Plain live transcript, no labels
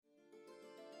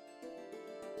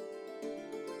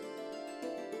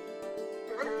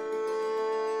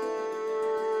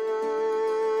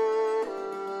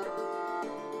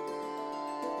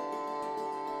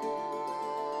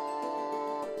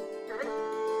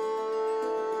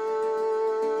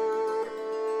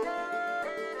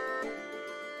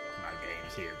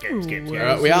Games. We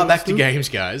are back to games,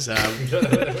 guys.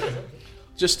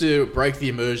 Just to break the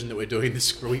immersion that we're doing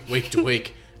this week to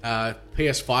week,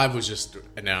 PS5 was just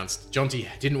announced. Jonty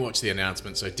didn't watch the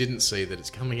announcement, so didn't see that it's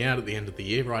coming out at the end of the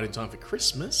year, right in time for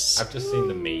Christmas. I've just seen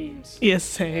the memes. Yes,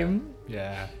 same.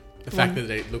 Yeah. The fact that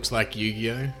it looks like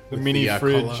Yu-Gi-Oh! The with mini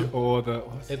fridge collar. or the...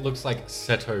 It looks like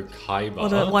Seto Kaiba Or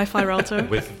the Wi-Fi router.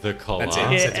 with the collar. That's it.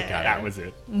 Yeah. Seto Kaiba. That was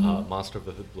it. Master of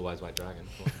the Blue Eyes White Dragon.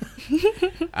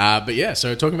 But yeah,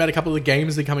 so talking about a couple of the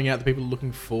games that are coming out that people are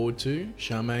looking forward to.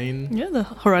 Charmaine. Yeah, the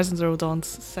Horizon Zero Dawn's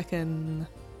second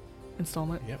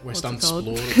installment. Yeah, What's West it called?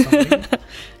 Unexplored or something.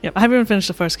 Yep, I haven't even finished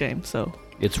the first game, so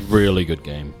It's really good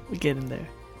game. we get in there.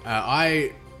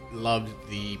 I loved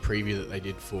the preview that they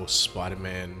did for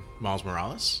Spider-Man Miles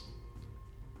Morales.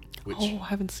 Which, Oh, I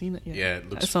haven't seen it yet. yeah, it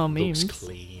looks, I saw memes. looks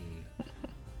clean.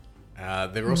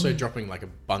 They're also dropping like a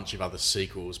bunch of other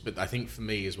sequels, but I think for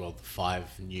me as well, the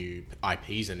 5 new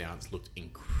IPs announced looked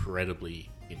incredibly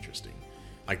interesting.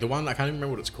 Like the one, I can't even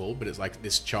remember what it's called, but it's like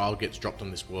this child gets dropped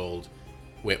on this world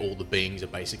where all the beings are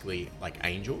basically like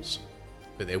angels,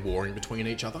 but they're warring between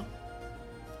each other.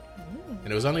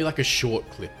 And it was only like a short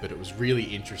clip, but it was really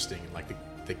interesting. Like the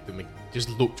just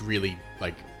looked really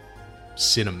like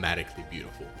cinematically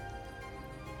beautiful.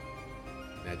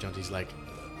 Now Jonty's like,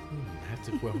 I have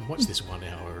to watch this 1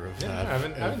 hour of I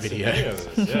haven't video. seen any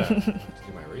of this. Yeah, to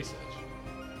do my research.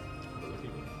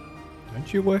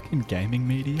 Don't you work in gaming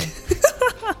media?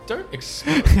 Don't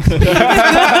expose.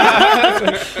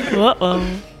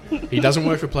 Uh-oh. He doesn't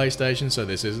work for PlayStation, so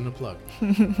this isn't a plug.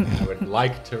 I would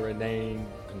like to remain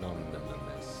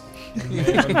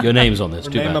anonymous. Your name's on this,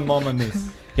 too Name bad. anonymous.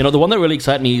 You know, the one that really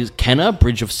excited me is Kenna,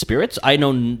 Bridge of Spirits. I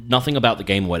know nothing about the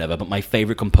game or whatever, but my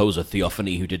favorite composer,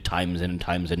 Theophany, who did Times In and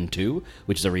Times In 2,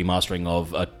 which is a remastering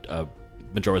of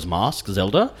Majora's Mask,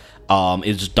 Zelda,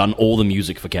 is just done all the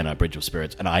music for Kenna, Bridge of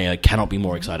Spirits, and I cannot be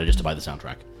more excited just to buy the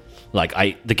soundtrack. Like,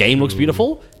 the game looks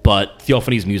beautiful, but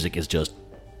Theophany's music is just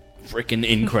freaking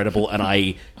incredible, and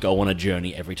I go on a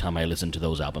journey every time I listen to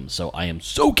those albums, so I am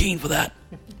so keen for that.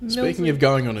 Speaking of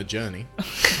going on a journey,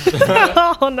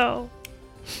 Oh no.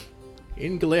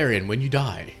 in Galarian, when you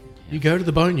die, you go to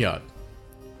the boneyard.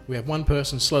 We have one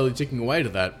person slowly ticking away to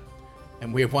that,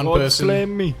 and we have one God person.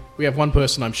 slam me. We have one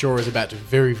person I'm sure is about to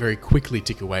very, very quickly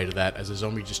tick away to that as a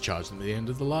zombie just charged them at the end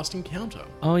of the last encounter.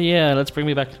 Oh yeah, let's bring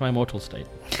me back to my mortal state.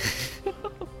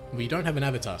 Well, you don't have an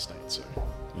avatar state, so.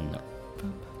 No.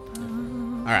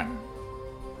 Alright.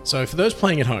 So, for those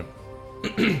playing at home,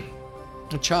 when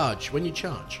you charge,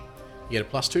 you get a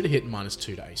 +2 to hit and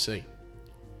 -2 to AC.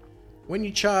 When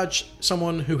you charge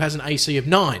someone who has an AC of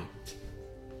 9,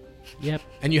 Yep.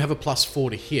 and you have a +4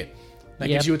 to hit, that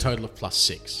Yep. gives you a total of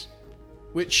 +6.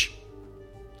 Which,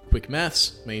 quick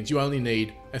maths, means you only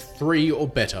need a 3 or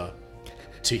better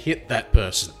to hit that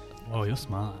person. Oh, you're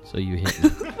smart. So you hit me.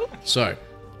 So,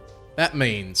 that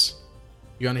means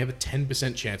you only have a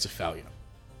 10% chance of failure.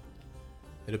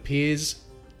 It appears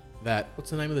that...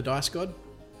 What's the name of the dice god?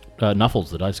 Nuffles,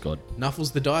 the dice god.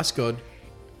 Nuffles the dice god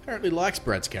apparently likes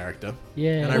Brad's character.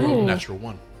 Yeah. And I rolled a natural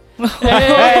 1. Does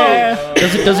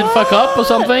it fuck up or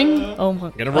something? Oh my.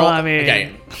 I'm gonna roll...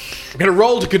 Okay. I'm gonna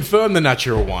roll to confirm the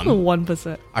natural 1.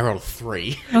 1%. I rolled a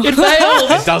 3. It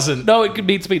fails! It doesn't. No, it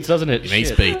beats beats, doesn't it? It needs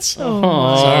Shit. beats.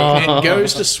 So it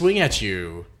goes to swing at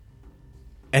you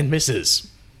and misses.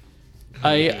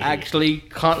 I actually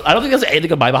can't. I don't think there's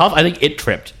anything on my behalf. I think it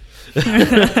tripped.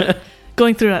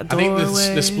 Going through that I think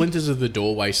doorway. the splinters of the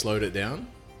doorway slowed it down,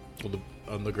 or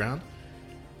on the ground,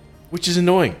 which is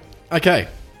annoying. Okay,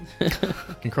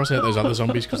 can cross out those other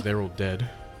zombies because they're all dead.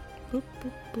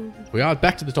 We are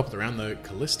back to the top of the round though.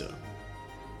 Callista,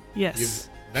 Yes. you've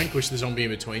vanquished the zombie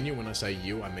in between you. When I say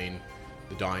you, I mean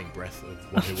the dying breath of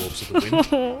one who walks to the wind.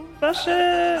 That's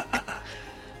it.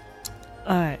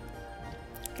 Alright.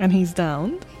 And he's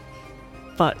downed.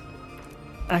 But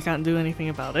I can't do anything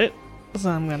about it. So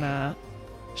I'm gonna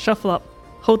shuffle up,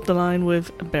 hold the line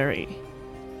with Berry.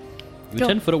 You're Go.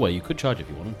 10 foot away. You could charge if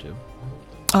you wanted to.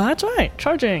 Oh, that's right.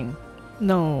 Charging.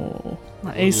 No.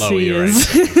 My Lower AC your is.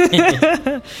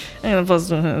 And plus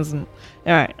one isn't.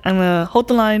 Alright, I'm gonna hold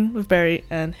the line with Berry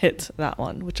and hit that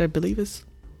one, which I believe is.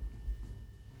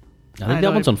 I think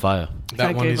that one's on fire. That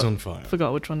I one gave is up. on fire.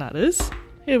 Forgot which one that is.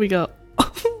 Here we go.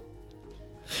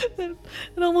 It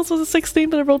almost was a 16,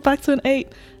 but I rolled back to an 8.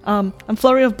 I'm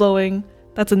Flurry of Blowing.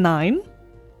 That's a 9. You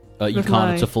With can't.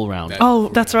 my- It's a full round. That- Oh,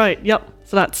 that's right. Yep.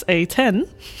 So that's a 10.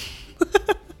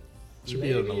 Should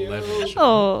be an 11.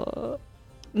 Oh.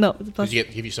 No, it's a plus. Did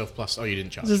you give yourself plus? Oh, you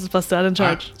didn't charge. This is plus 2. I didn't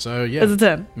charge. Alright, so yeah, It's a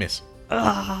 10. miss.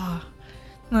 Ah.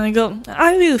 And I go,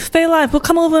 I stay alive. We'll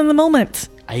come over in a moment.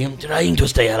 I am trying to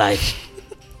stay alive.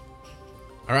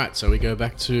 All right, so we go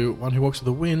back to one who walks with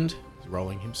the wind,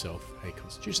 rolling himself a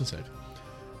Constitution save.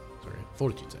 Sorry,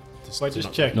 Fortitude save. Wait, just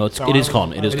not- check. No, it is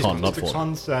con. It is con, not It's a fort.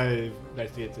 con save.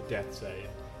 Basically, it's a death save.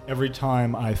 Every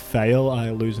time I fail, I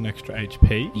lose an extra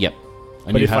HP. Yep.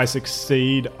 And But you if I have,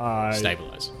 succeed, I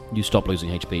Stabilize. you stop losing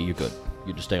HP, you're good.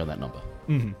 You just stay on that number.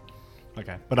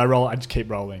 Okay, but I just keep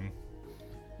rolling.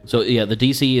 So yeah, the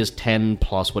DC is 10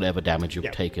 plus whatever damage you've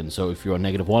Yep. taken. So if you're a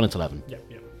 -1, it's 11. Yep,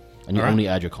 yep, And you Alright. only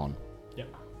add your con. yep.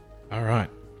 All right.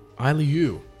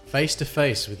 Liu, face to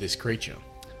face with this creature.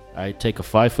 I take a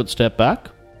 5-foot step back,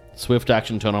 swift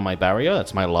action turn on my barrier.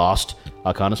 That's my last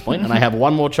Arcanus point, and I have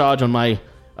one more charge on my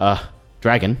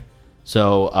dragon.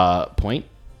 So point.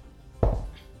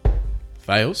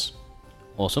 Fails.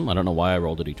 Awesome. I don't know why I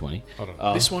rolled a d20. Hold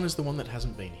on. This one is the one that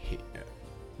hasn't been hit yet.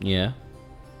 Yeah.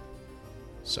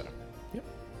 So, yep.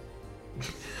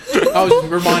 I was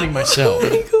reminding myself.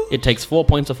 It takes 4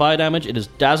 points of fire damage. It is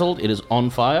dazzled. It is on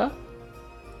fire.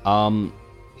 And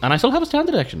I still have a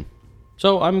standard action.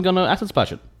 So I'm gonna acid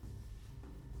splash it.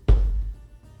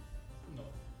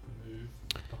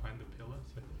 Behind the pillar.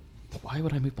 Why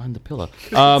would I move behind the pillar?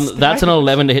 That's an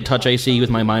 11 to hit touch AC with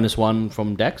my -1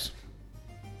 from Dex.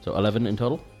 So 11 in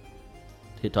total.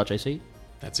 Hit touch AC.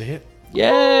 That's a hit.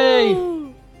 Yay!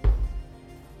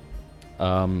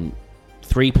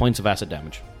 3 points of acid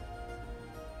damage.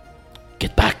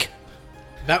 Get back!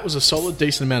 That was a solid,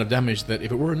 decent amount of damage that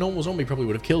if it were a normal zombie, probably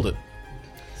would have killed it.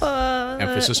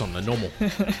 Emphasis on the normal.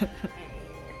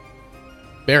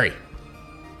 Barry,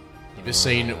 you've just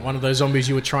seen one of those zombies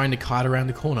you were trying to kite around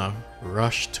the corner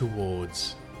rush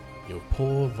towards your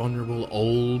poor, vulnerable,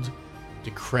 old,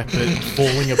 decrepit,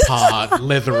 falling apart,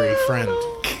 leathery friend.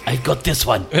 I got this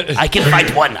one. I can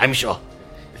fight one, I'm sure.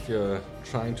 If you're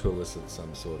trying to elicit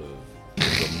some sort of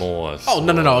remorse. Oh,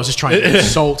 no, I was just trying to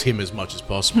insult him as much as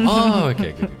possible. Oh,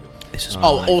 okay, good. This is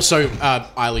Oh, also,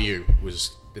 Liu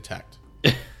was attacked.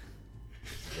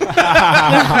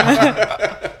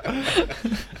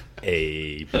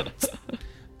 Abe.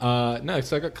 No,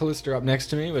 so I got Callista up next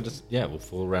to me. We'll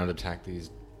full round attack these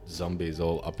zombies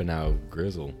all up in our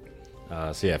grizzle.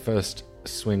 First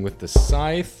swing with the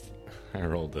scythe. I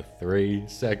rolled a 3.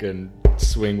 Second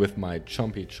swing with my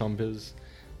chompy chompers.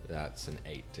 That's an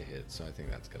 8 to hit, so I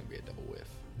think that's going to be a double whiff.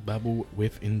 Double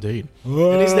whiff indeed.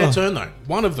 It is their turn though.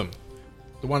 One of them,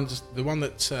 the one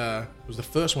that was the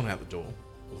first one out the door,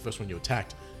 or the first one you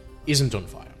attacked, isn't on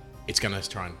fire. It's going to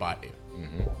try and bite you.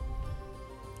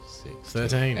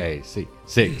 13. AC.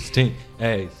 16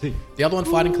 AC. The other one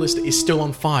fighting Callista is still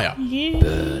on fire Yeah.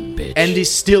 burn, bitch. and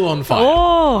is still on fire.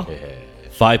 Oh,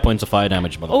 5 points of fire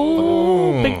damage, motherfucker.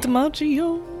 oh, big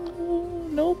Damaggio.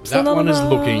 Nope. That one is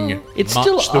looking It's much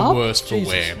still the up? worse for Jesus.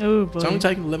 wear. Oh, boy. It's only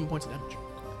taking 11 points of damage.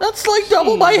 That's like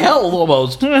double my health,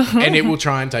 almost. And it will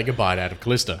try and take a bite out of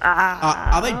Callista.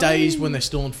 Are they dazed when they're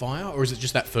still on fire, or is it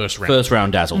just that first round? First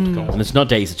round dazzled. And it's not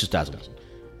dazed, it's just dazzled.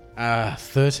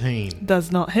 13.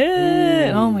 Does not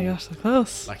hit. Oh my gosh, so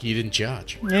close. Like you didn't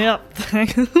charge. Yep.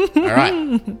 All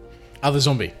right. Other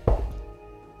zombie.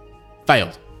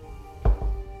 Failed.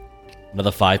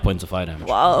 Another 5 points of fire damage.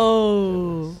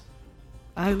 Whoa.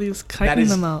 Ali's That kiting is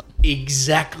them out.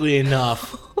 exactly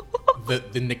enough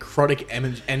that the necrotic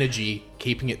energy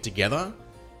keeping it together,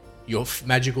 your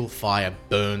magical fire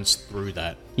burns through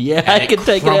that. Yeah, and I can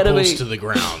take an crumples enemy. to the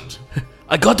ground.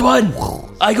 I got one!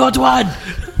 I got one!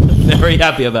 Very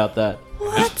happy about that.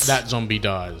 That zombie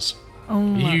dies. Oh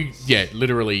my,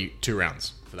 Literally 2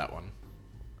 rounds for that one.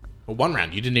 Or 1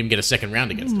 round. You didn't even get a second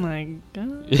round against it. my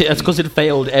god. Yeah, it's because it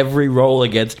failed every roll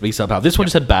against me somehow. This one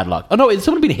just had bad luck. Oh no, it's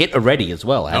someone been hit already as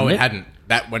well, hadn't No, it? it hadn't.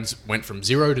 That went from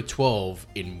 0 to 12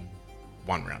 in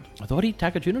 1 round. I thought he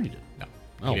Takajuna did it. No.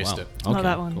 Oh, You missed wow. it. Not Okay,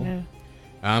 that one, cool.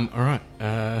 yeah. All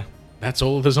right. That's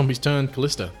all of the zombies' turn.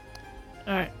 Callista.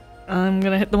 Alright. I'm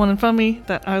gonna hit the one in front of me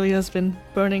that Ali has been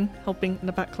burning, helping in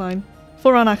the back line.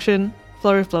 4 round action,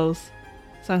 flurry of blows.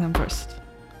 Sang him first.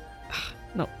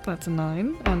 No, that's a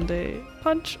 9. And a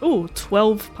punch. Ooh,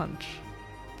 12 punch.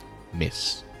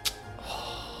 Miss.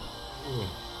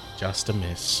 Just a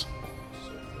miss.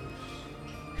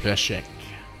 Bershek.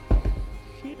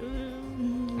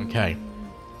 Okay.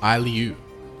 Liu.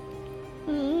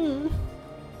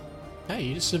 Hey,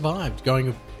 you just survived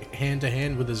going hand to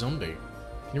hand with a zombie.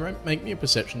 Can you make me a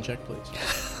perception check,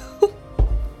 please?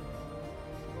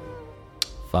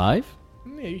 5?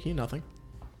 Yeah, you hear nothing.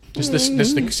 Just the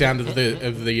sound of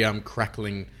the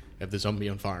crackling of the zombie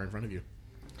on fire in front of you.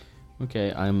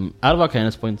 Okay, I'm out of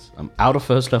Arcanus points. I'm out of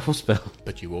first level spell.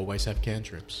 But you always have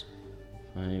cantrips.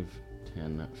 5,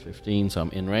 10, 15, so I'm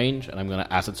in range, and I'm going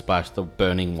to acid splash the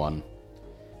burning one.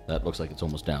 That looks like it's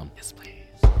almost down. Yes, please.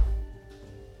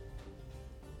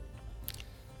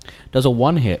 Does a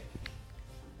 1 hit?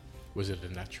 Was it a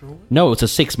natural one? No, it's a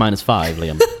 6 minus 5,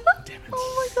 Liam.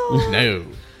 Oh my god. No.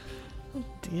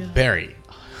 Dear. Barry.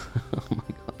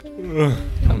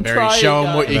 Barry, show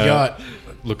him what you got.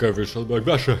 Look over his shoulder, like,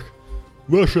 Vashek.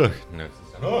 Vashek.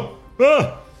 No.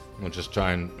 We'll just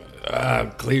try and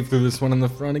cleave through this one in the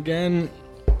front again.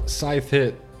 Scythe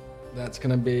hit. That's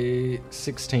going to be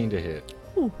 16 to hit.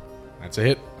 That's a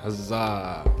hit.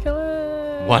 Huzzah. Kill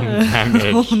it. 1 damage.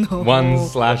 Oh, no. 1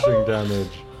 slashing damage.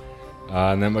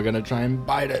 And then we're going to try and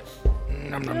bite it.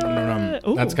 Nom, nom, nom, nom, nom.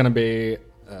 Ooh. That's going to be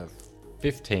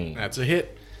 15. That's a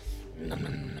hit.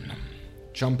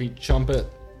 Chompy chomp it.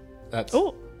 That's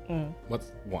Oh.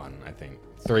 what's 1, I think.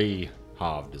 3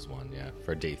 halved is 1, yeah,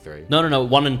 for a D3. No.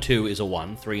 1 and 2 is a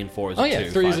 1. 3 and 4 is a 2. Oh yeah,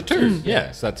 3 is a 5 2. and 6.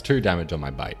 Yeah, so that's 2 damage on my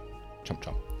bite. Chomp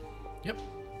chomp. Yep.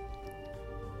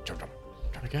 Jump, jump.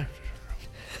 Okay.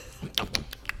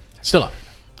 Still up.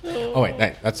 Oh wait,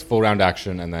 that's full round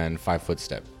action and then 5 foot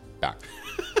step back.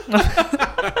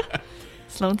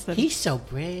 Slow and steady. so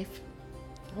brave.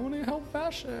 I want to help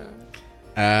Vasha.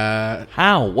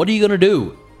 How? What are you going to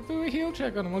do? Do a heal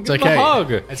check on him. I'll It's give okay. him a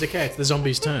hug. It's okay. It's the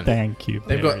zombie's turn. Thank you,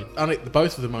 They've Barry. got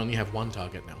both of them only have 1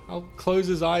 target now. I'll close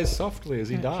his eyes softly as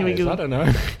he dies. here we go. I don't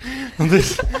know.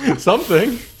 This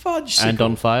something. Fudge. And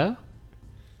on fire?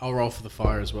 I'll roll for the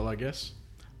fire as well, I guess.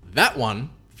 That one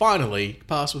finally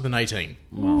passed with an 18.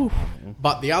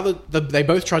 But the other, they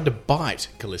both tried to bite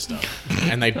Callista,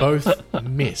 and they both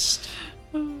missed.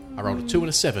 I rolled a 2 and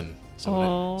a 7,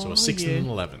 so a 6 and an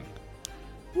 11.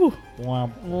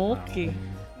 Okay.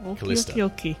 Callista.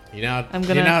 Okay. You're now, I'm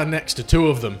gonna- you're now next to 2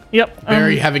 of them. Yep.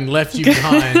 Barry having left you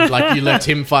behind, like you left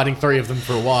him fighting 3 of them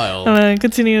for a while. I'm gonna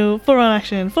continue full round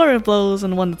action, flurry of blows,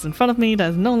 and the one that's in front of me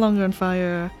that is no longer on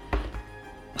fire.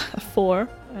 4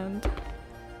 and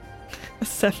a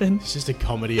 7. It's just a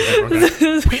comedy of everyone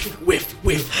going, whiff, whiff,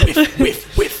 whiff, whiff,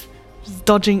 whiff, whiff. Just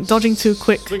dodging too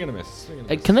quick. Swing and a miss. Swing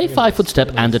and a miss, Can they swing and a 5 foot miss, step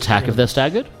swing and and a miss, attack swing if they're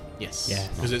staggered? Yes. Yes.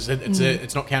 Because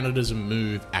it's not counted as a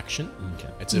move action.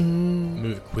 It's a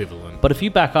move equivalent. But if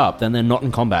you back up, then they're not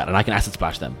in combat, and I can acid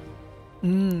splash them.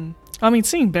 I mean,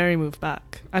 seeing Barry move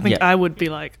back, I think Yeah. I would be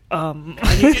like, I'm about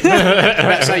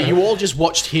to say, you all just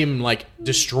watched him like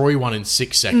destroy one in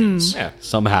 6 seconds. Yeah.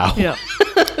 Somehow. yeah.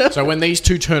 So when these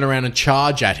 2 turn around and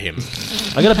charge at him,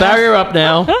 I got a barrier up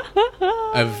now.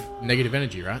 of negative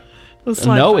energy, right?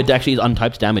 Slide No, back. it actually is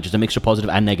untyped damage. It's a mixture of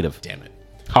positive and negative. Damn it!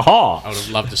 Haha! I would have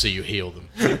loved to see you heal them.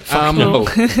 No.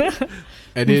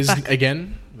 It is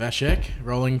again Vashek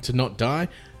rolling to not die.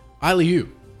 Ailey,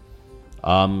 you.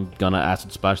 I'm gonna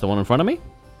acid splash the one in front of me.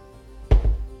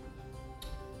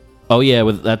 Oh yeah,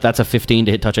 with that's a 15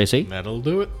 to hit touch AC. That'll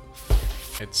do it.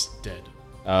 It's dead.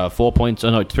 4 points. Oh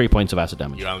no, 3 points of acid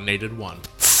damage. You only needed 1.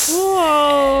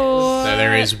 Whoa. So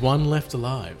there is 1 left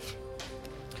alive.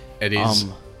 It is.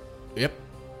 Yep.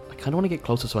 I kind of want to get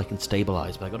closer so I can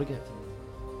stabilize, but I gotta get.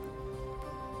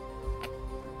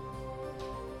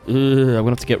 I'm gonna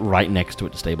have to get right next to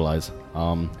it to stabilize.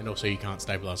 And also, you can't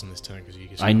stabilize on this turn because you.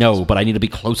 I know, but I need to be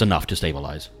close enough to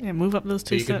stabilize. Yeah, move up those So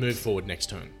 2 you steps. can move forward next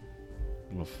turn.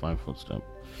 Well, 5 foot step.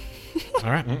 All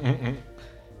right.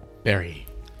 Barry.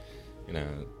 You know,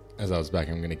 as I was back,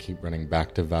 I'm going to keep running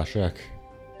back to Vashek.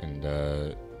 And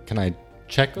can I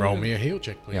check? on Roll him? me a heal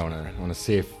check, please. Yeah, I my friend. want to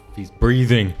see if he's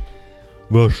breathing.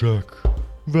 Vashek.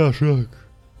 Vashek.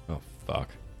 Oh, fuck.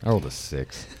 I rolled a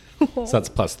 6. So that's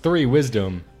plus 3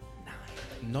 wisdom.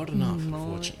 Not enough,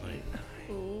 unfortunately.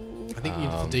 I think you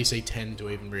need the DC 10 to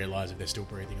even realize if they're still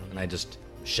breathing or And not. I just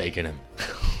shaking him.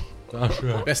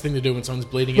 Vashek. Best thing to do when someone's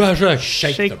bleeding out, Vashek.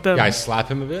 Shake them. Yeah, I slap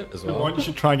him a bit as well. You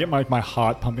should try and get my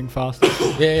heart pumping faster.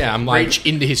 Yeah, I'm like... reach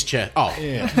into his chest. Oh,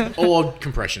 Yeah. or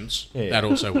compressions. Yeah. That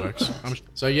also works.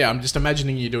 I'm just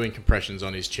imagining you doing compressions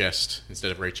on his chest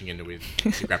instead of reaching into his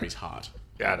to grab his heart.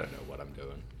 I don't know what I'm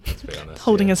doing. Let's be honest.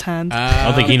 Holding yeah. his hand. I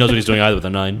don't think he knows what he's doing either with a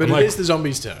 9. But like- it is the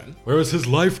zombie's turn. Where is his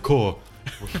life core?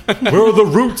 Where are the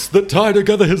roots that tie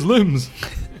together his limbs?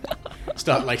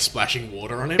 Start like splashing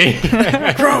water on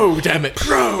him. Grow, damn it,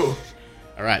 grow!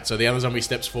 Alright, so the other zombie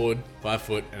steps forward 5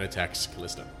 foot and attacks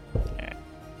Callista.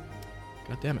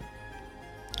 God damn it.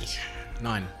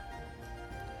 9.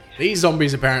 These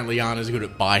zombies apparently aren't as good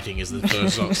at biting as the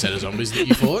first set of zombies that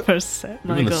you fought. First set.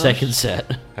 My Even the gosh. second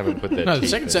set. Haven't put that. No, the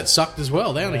second set sucked as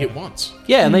well. They only hit once.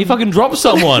 Yeah, and they fucking drop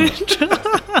someone.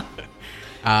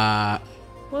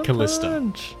 One Callista.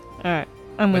 punch. Alright.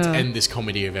 I'm Let's gonna... end this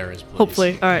comedy of errors, please.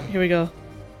 Hopefully. Alright, here we go.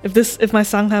 If my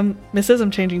Sangham misses,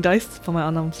 I'm changing dice for my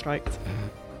unarmed strikes.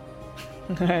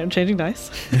 Alright, I'm changing dice.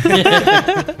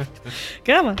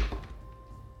 Come on.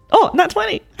 Oh, not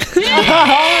 20!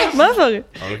 Motherfucker!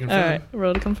 Roll to confirm. Alright,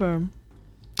 roll to confirm.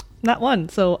 That one.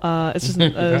 So it's just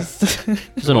It's an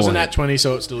It wasn't all at 20,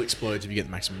 so it still explodes if you get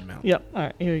the maximum amount. Yep. All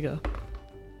right. Here we go.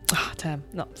 Ah, damn.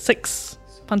 No, 6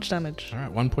 punch damage. All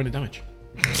right, 1 point of damage.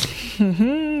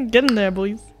 Get in there,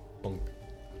 boys.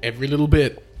 Every little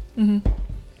bit. Do you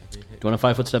want a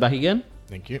 5-foot step back again?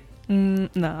 Thank you.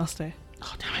 Nah, I'll stay.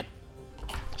 Oh, damn it.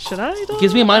 Should I? It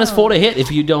gives me a -4 to hit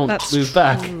if you don't That's move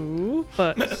back. true,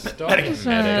 but Don't-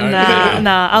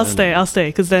 nah. I'll stay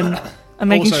because then I'm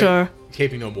making Also, sure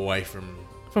Keeping them away from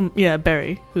from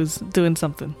Barry, who's doing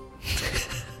something,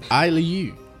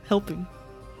 Liu. helping.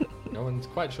 No one's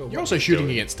quite sure. You're what also he's shooting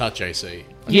doing. against touch AC.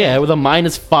 Yeah, with a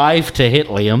 -5 to hit,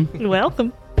 Liam.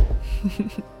 Welcome.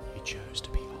 You chose to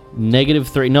be old.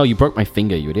 -3. No, you broke my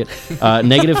finger, you idiot.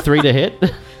 -3 to hit.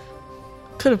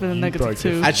 Could have been a You negative broke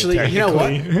 2. it. Actually, you know what?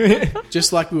 Technically.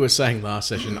 Just like we were saying last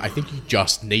session, I think you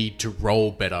just need to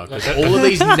roll better because all of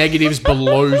these negatives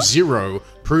below 0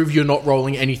 prove you're not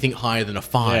rolling anything higher than a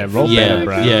 5. Yeah, roll Yeah, better,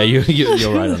 Brad. yeah, you're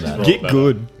right on that. Get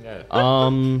good.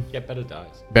 Yeah. Get better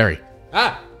dice. Barry.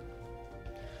 Ah.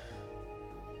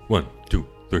 1, 2,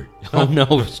 3. Oh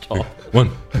no, stop.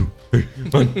 1, 2, 3.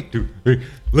 1, 2, 3.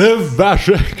 Live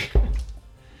Vashek.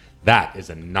 That is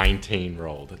a 19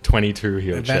 rolled. A 22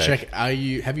 heal check.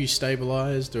 Vashek, have you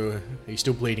stabilized or are you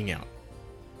still bleeding out?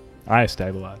 I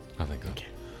stabilized. I think so.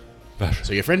 Vashek.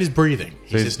 So your friend is breathing.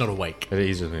 He's He's- just not awake.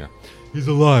 He's just, yeah. He's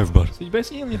alive, but So you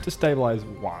basically only have to stabilize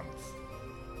once.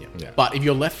 Yeah. But if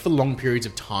you're left for long periods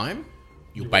of time,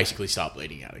 you'll basically start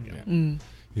bleeding out again.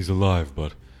 he's alive,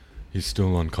 but he's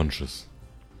still unconscious.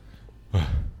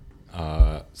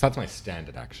 So that's my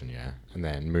standard action, yeah. And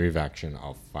then move action,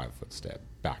 I'll 5-foot step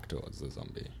back towards the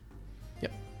zombie.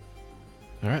 Yep.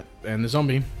 All right, and the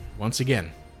zombie once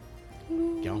again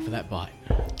going for that bite.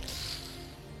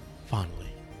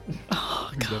 Finally,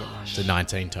 it's a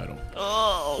 19 total.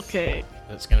 Oh, okay.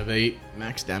 That's going to be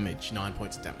max damage, 9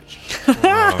 points of damage.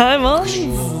 I'm on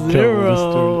Kill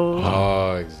 0.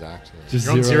 Oh, exactly. Just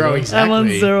You're on 0 exactly. I'm on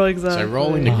 0 exactly. So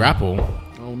rolling to grapple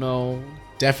Oh no.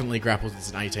 definitely grapples.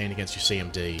 It's an 18 against your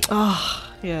CMD.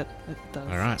 Yeah, it does.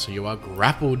 All right, so you are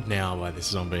grappled now by this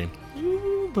zombie.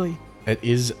 Ooh, boy. It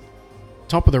is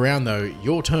top of the round, though.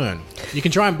 Your turn. You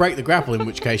can try and break the grapple, in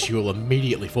which case you will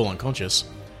immediately fall unconscious.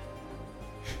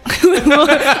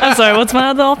 I'm sorry, what's my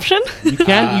other option? You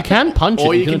can punch it.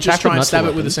 Or you can can just attack try and with stab it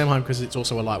natural with the weapons. Samheim because it's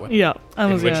also a light weapon. Yeah, I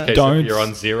In was which gonna. case, Don't if you're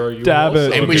on 0, you stab will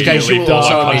also it. In which case you will Immediately also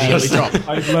die. immediately drop.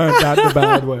 I've learned that the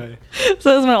bad way.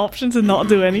 So that's my option to not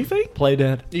do anything? Play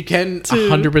dead. You can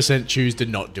 100% choose to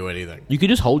not do anything. You could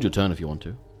just hold your turn if you want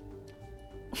to.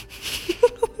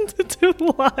 To do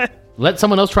what? Let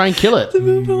someone else try and kill it. To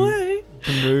move away?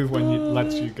 To move when it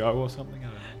lets you go or something. I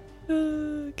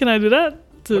don't know. Can I do that?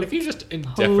 To, What if you just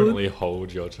indefinitely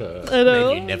hold your turn? I know.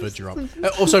 Then you never drop.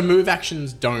 Also, move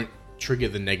actions don't trigger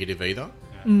the negative either.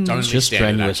 It's only Just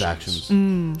standard strenuous actions.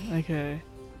 Okay.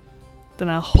 Then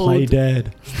I'll hold. Play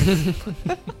dead.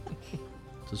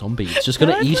 It's a zombie. It's just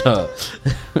gonna eat her.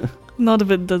 Not if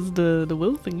it does the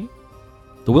will thingy.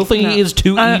 The will thingy No. is to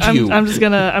eat you. I'm just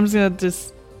gonna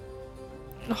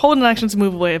hold an action to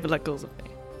move away if it let goes of me.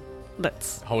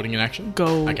 Let's Holding an action.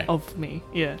 go Okay. of me.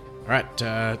 Yeah. All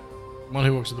right. One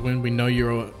who walks with the wind. We know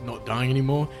you're not dying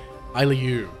anymore.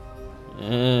 Liu.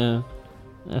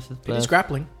 That's his It is best.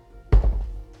 grappling.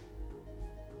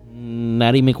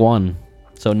 Natty McOne.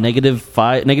 So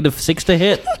 -6 to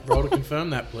hit. Roll to confirm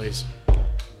that, please.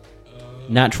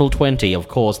 Natural 20. Of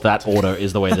course, that order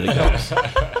is the way that it goes.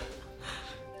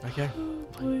 Okay.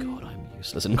 My God, I'm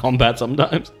useless in combat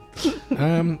sometimes.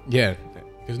 Yeah,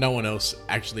 because no one else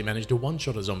actually managed to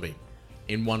one-shot a zombie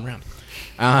in one round.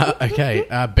 Okay,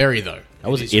 Barry, though. That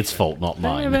was It is its your fault, not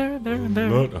mine.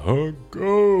 Let her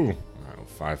go. I'll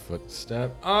 5-foot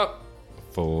step up.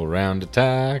 Full round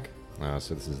attack.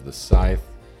 So this is the scythe.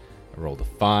 I rolled a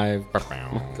 5.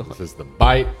 This is the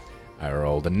bite. I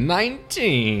rolled a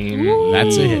 19.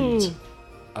 That's a hit.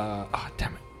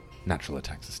 Damn it. Natural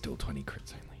attacks are still 20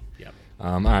 crits only. Yep.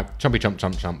 Alright, chumpy chump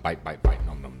chump chump, bite, bite, bite,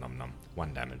 nom nom nom nom.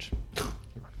 1 damage.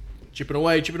 Chipping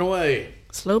away, chipping away.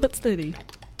 Slow but steady.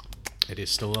 It is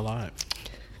still alive.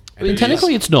 I mean,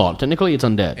 technically, it's not. Technically, it's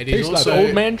undead. It is Tastes like also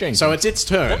old man Jenkins. So it's its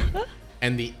turn,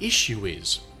 and the issue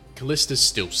is Callista's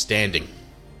still standing.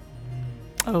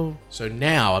 Oh, So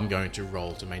now I'm going to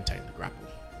roll to maintain the grapple.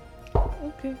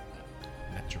 okay.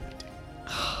 Natural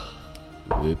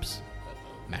 18. Whoops.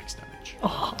 Max damage.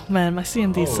 Oh man, my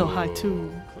CMD is so high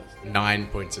too. 9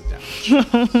 points of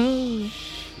damage.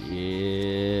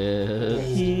 Yeah.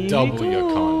 Here Double you your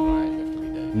go. con, right? You have to be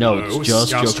dead. No, it's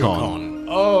just your con.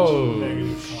 Oh.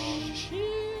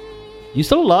 You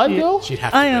still alive, girl? She'd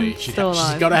have to I am be. She's still got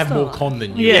alive. to I'm have still more con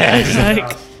than you. Yeah,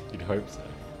 like, You'd hope so.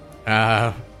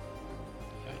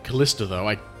 Callista, though,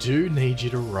 I do need you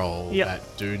to roll Yep.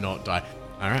 that do not die.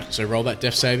 Alright, so roll that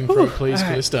death saving throw, please,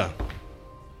 Callista.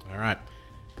 Alright.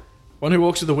 One who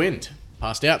walks to the wind.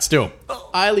 Passed out still.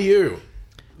 Liu.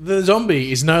 The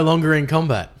zombie is no longer in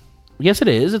combat. Yes, it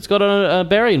is. It's got a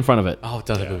berry in front of it. Oh, it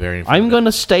does have a very I'm going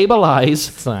to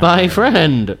stabilize my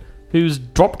friend who's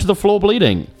dropped to the floor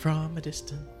bleeding. From a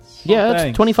distance. Yeah, it's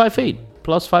thanks. 25 feet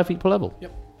plus 5 feet per level.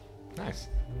 Yep. Nice.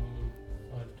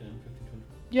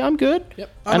 Yeah, I'm good. Yep.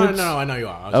 And Oh, it's no, I know you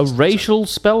are. I A was just gonna say, racial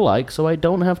spell like, so I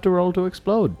don't have to roll to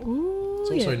explode.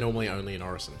 It's also normally only in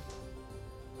Orison.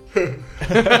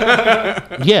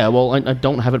 Yeah, well, I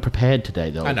don't have it prepared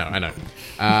today, though. I know.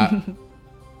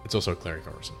 It's also a cleric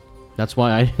Orison. That's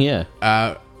why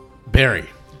Barry,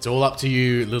 it's all up to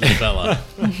you, little fella.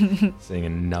 Seeing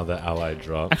another ally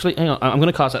drop. Actually, hang on. I'm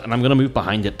going to cast it, and I'm going to move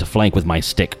behind it to flank with my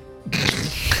stick.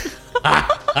 Get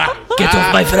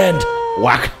off my friend!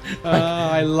 Whack!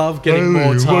 I love getting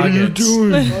more targets.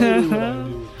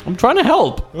 I'm trying to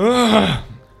help.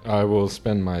 I will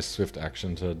spend my swift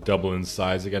action to double in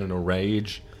size again in a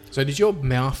rage. So did your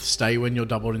mouth stay when you're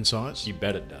doubled in size? You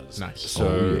bet it does. Nice.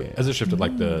 So as a shifter,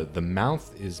 like the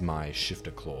mouth is my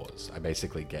shifter claws. I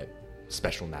basically get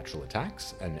special natural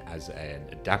attacks, and as an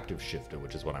adaptive shifter,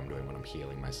 which is what I'm doing when I'm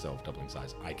healing myself, doubling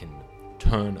size, I can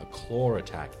turn a claw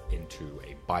attack into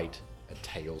a bite, a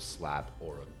tail slap,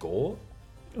 or a gore.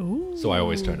 Ooh. So I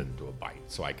always turn it into a bite,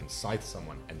 so I can scythe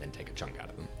someone and then take a chunk out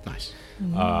of them. Nice.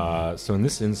 So in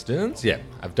this instance, yeah,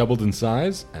 I've doubled in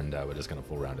size, and we're just going to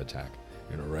full round attack.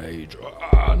 In a rage.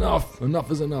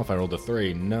 Enough is enough. I rolled a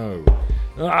 3. No.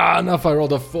 Enough. I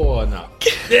rolled a 4. No.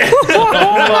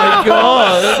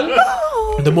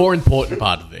 The more important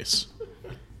part of this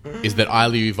is that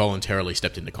Liu voluntarily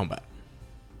stepped into combat.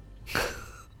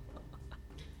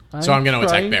 So I'm going to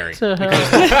attack Barry.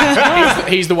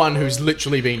 He's the one who's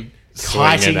literally been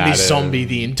kiting at this him. zombie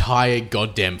the entire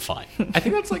goddamn fight. I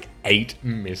think that's like 8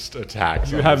 missed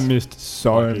attacks. You on have this missed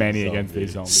so fucking many zombie. against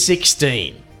these zombies.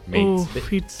 16. Ooh,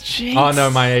 Meat. you Oh no,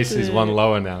 my AC is jinxed 1 it.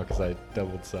 lower now because I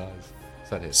doubled size.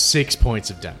 So that hits. 6 points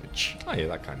of damage. Oh yeah,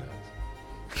 that kind of is.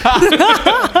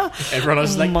 Everyone else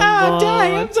is like, my I'm God.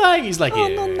 dying, I'm dying. He's like, Oh,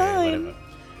 yeah, I'm dying.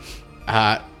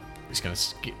 whatever. Just going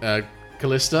to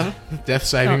Callista, death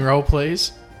saving roll,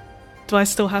 please. Do I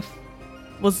still have?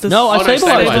 Was this? No, I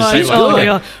stabilized. stabilized. Oh my Okay.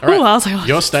 god! All right. Ooh, I was like, oh,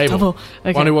 You're it's stable. double.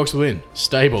 Okay. One who walks will win.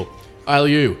 Stable.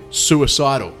 Liu,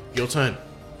 suicidal. Your turn.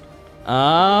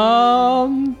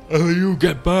 You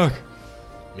get back.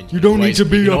 I mean, You don't need to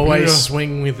be you can up always here.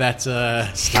 swing with that.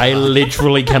 I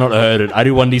literally cannot hurt it. I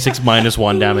do 1d6 minus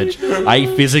 1 damage. I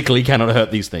physically cannot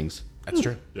hurt these things. That's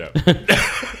true. Yeah.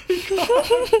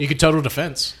 You could total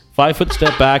defense. 5 foot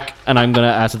step back, and I'm going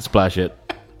to acid splash it.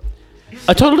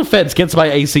 A total defense gets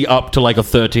my AC up to like a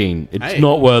 13. It's Hey,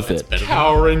 not worth it. Better than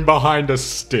Cowering behind a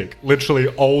stick. Literally,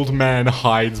 old man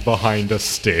hides behind a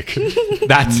stick.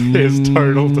 That's his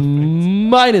total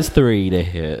defense. -3 to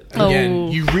hit. Again,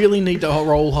 Oh. you really need to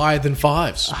roll higher than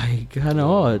 5s. I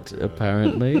cannot,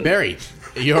 apparently. Barry,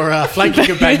 your flanking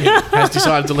companion has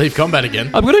decided to leave combat again.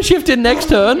 I'm going to shift in next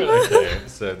turn. Okay,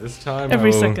 so this time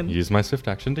Every I will second. use my swift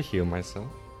action to heal myself.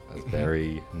 As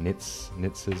Barry knits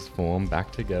his form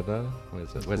back together. Where's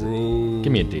it? Give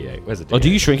me a D8. Where's the D8? Oh, do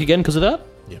you shrink again because of that?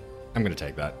 I'm going to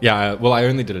take that. Yeah, well, I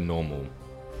only did a normal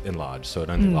enlarge, so it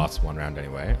only lasts 1 round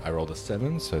anyway. I rolled a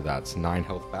 7, so that's 9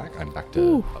 health back. I'm back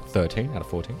to 13 out of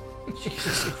 14.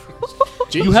 Jeez,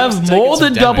 You must have taken more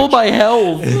some than double damage. my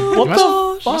health. What You the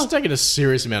must fuck? have taken a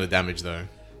serious amount of damage, though.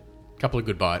 Couple of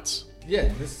good bites. Yeah,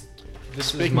 this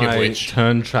Speaking is of my which-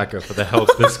 turn tracker for the health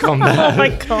this combat. Oh my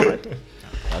god!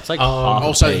 That's like half a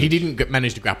Also, page. he didn't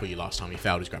manage to grapple you last time. He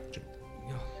failed his grapple check.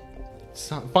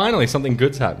 Finally, something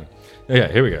good's happening.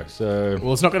 Okay, here we go. So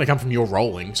Well, it's not going to come from your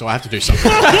rolling, so I have to do something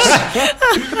else.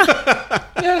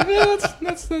 yeah,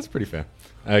 that's pretty fair.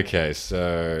 Okay,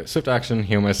 so swift action,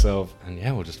 heal myself, and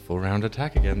yeah, we'll just full round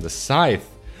attack again. The scythe.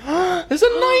 There's a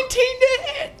 19 to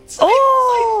hit.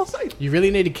 Oh! Scythe. You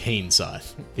really need a keen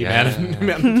scythe. The Yeah.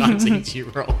 amount of 19s you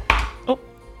roll.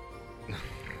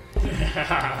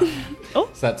 So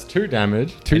that's 2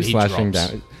 damage, 2 And he slashing drops.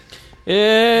 damage.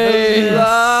 Yay!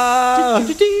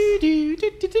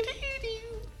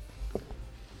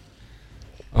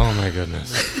 Oh my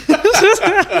goodness.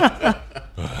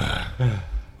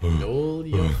 And all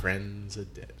your friends are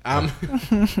dead.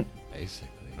 Basically.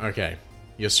 Okay.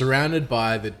 You're surrounded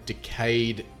by the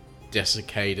decayed,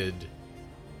 desiccated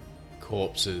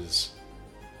corpses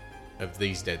of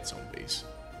these dead zombies.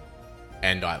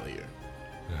 And Liu.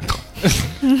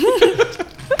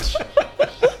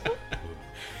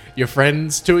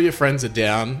 Two of your friends are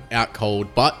down, out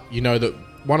cold, but you know that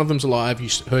one of them's alive. You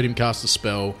heard him cast a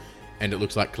spell, and it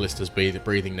looks like Callista's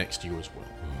breathing next to you as well.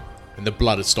 And the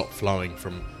blood has stopped flowing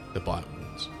from the bite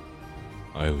wounds.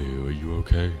 Ailu, are you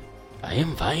okay? I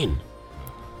am fine.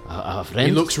 Our friends.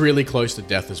 He looks really close to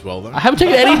death as well, though. I haven't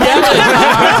taken any damage.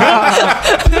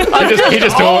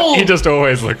 He just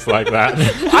always looks like that.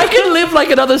 I can live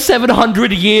like another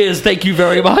 700 years. Thank you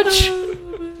very much.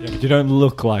 Yeah, but you don't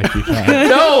look like you can.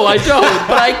 No, I don't,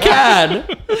 but I can.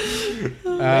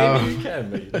 Maybe you can,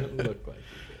 but you don't look like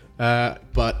it.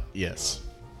 But yes.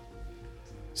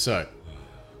 So.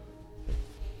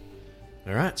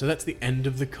 Alright, so that's the end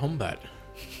of the combat.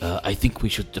 I think we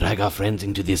should drag our friends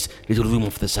into this little room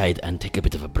off the side and take a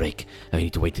bit of a break. I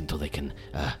need to wait until they can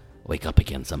wake up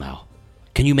again somehow.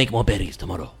 Can you make more berries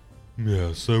tomorrow?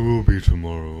 Yes, I will be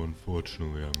tomorrow.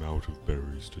 Unfortunately, I'm out of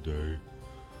berries today.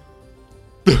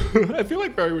 I feel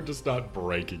like Barry would just start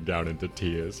breaking down into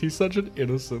tears. He's such an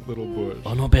innocent little bush.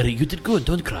 Oh no, Berry, you did good.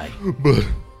 Don't cry. But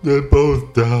they're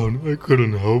both down. I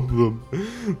couldn't help them.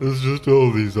 There's just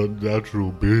all these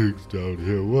unnatural beings down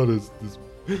here. What is this?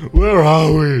 Where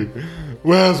are we?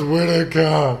 Where's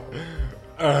Whitaker?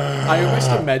 I almost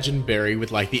imagine Barry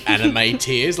with like the anime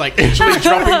tears, like literally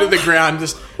dropping to the ground,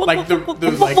 just like the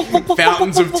like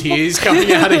fountains of tears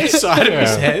coming out each side of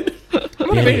his head.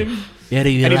 Berry, And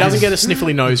he doesn't get a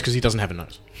sniffly nose because he doesn't have a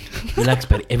nose. Relax,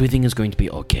 Berry. Everything is going to be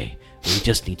okay. We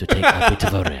just need to take a bit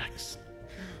of a relax.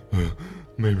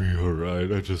 Maybe you're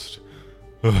right.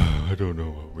 I don't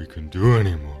know what we can do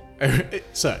anymore.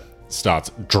 So,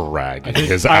 Starts dragging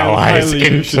his I allies highly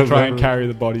into should try the and carry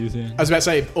the bodies in. I was about to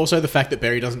say also the fact that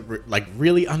Barry doesn't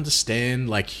really understand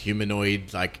like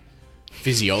humanoid like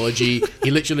physiology.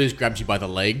 He literally just grabs you by the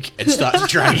leg and starts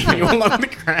dragging you along the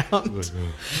ground.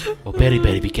 Oh, Berry,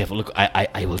 be careful. Look,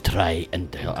 I will try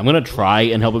and help. I'm going to try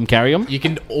and help him carry him. You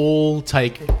can all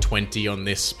take 20 on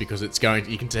this because it's going.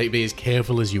 You can be as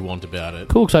careful as you want about it.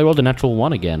 Cool, because I rolled a natural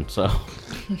 1 again, so...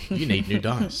 You need new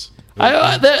dice.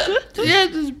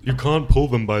 You can't pull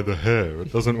them by the hair.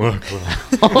 It doesn't work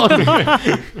well.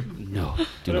 No,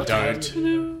 do not.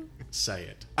 Don't say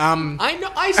it. I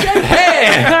know. I said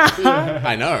hair.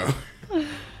 I know.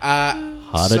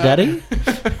 Harder, Daddy?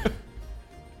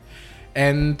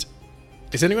 And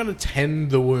is anyone going to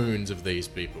tend the wounds of these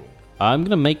people? I'm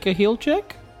going to make a heal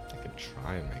check. I can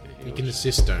try and make a heal. You can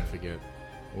assist, don't forget.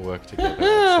 We'll work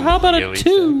together. How about a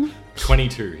 2?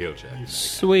 22 heal check.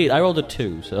 Sweet, I rolled a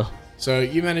 2, so... So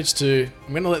you managed to...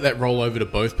 I'm going to let that roll over to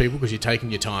both people because you're taking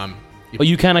your time. Oh,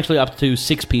 you can actually up to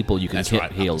 6 people you can That's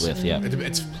right. heal with, yeah.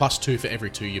 It's +2 for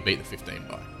every 2 you beat the 15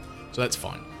 by. So that's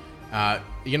fine. You're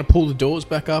going to pull the doors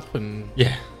back up and...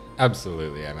 Yeah,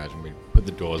 absolutely. I imagine we put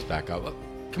the doors back up.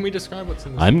 Can we describe what's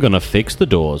in this? I'm going to fix the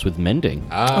doors with mending.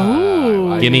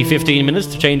 Give Give me 15 minutes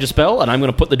to change a spell, and I'm going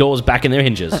to put the doors back in their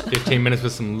hinges. 15 minutes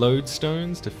with some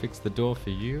lodestones to fix the door for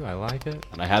you. I like it.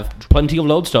 And I have plenty of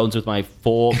lodestones with my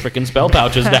 4 frickin' spell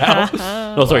pouches now.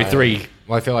 Oh, sorry, 3.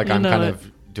 Well, I feel like You I'm know kind it.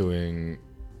 of doing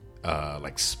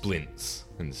like splints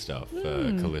and stuff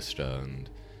for Callista and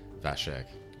Vashek.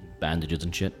 Bandages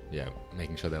and shit. Yeah,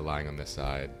 making sure they're lying on their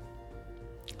side.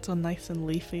 It's all nice and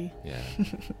leafy. Yeah.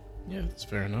 Yeah, that's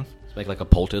fair enough. Let's make like a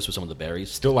poultice with some of the berries.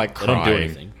 Still like They don't do crying,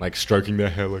 anything. like stroking their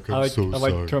hair like I I'm like, so I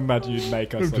like sorry. to imagine you'd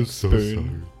make us I'm like just so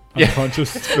spoon. sorry. Unconscious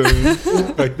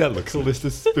spoon. Like that looks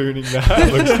Callista's spooning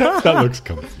that. that looks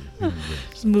comfy.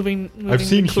 Just moving I've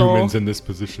seen the claw. humans in this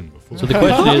position before. So the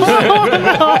question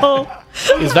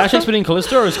is Vashek spinning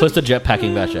Callista or is Callista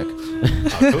jetpacking Vashek?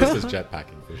 Callista's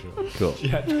jetpacking for sure. Cool.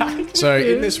 So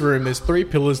in this room, there's 3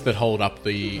 pillars that hold up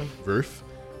the roof.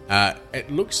 It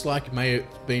looks like it may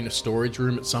have been a storage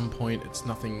room at some point. It's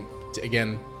nothing...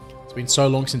 Again, it's been so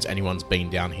long since anyone's been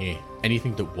down here.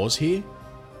 Anything that was here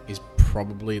is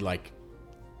probably, like,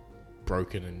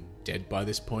 broken and dead by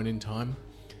this point in time.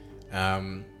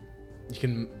 You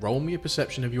can roll me a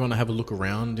perception if you want to have a look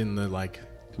around in the, like...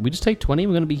 Can we just take 20?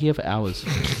 We're going to be here for hours.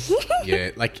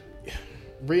 Yeah, like,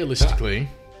 realistically...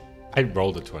 I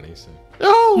rolled a 20, so.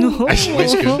 Actually,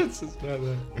 it's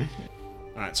good.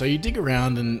 Alright, so you dig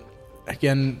around and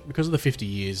again, because of the 50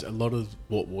 years, a lot of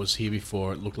what was here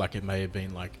before, it looked like it may have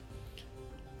been like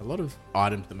a lot of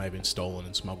items that may have been stolen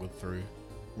and smuggled through.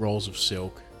 Rolls of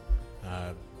silk,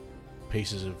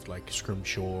 pieces of like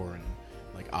scrimshaw and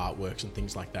like artworks and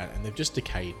things like that, and they've just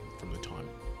decayed from the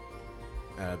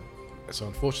time. So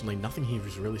unfortunately, nothing here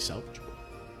is really salvageable.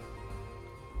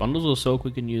 Bundles of silk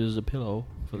we can use as a pillow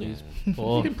for these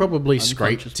poor You can probably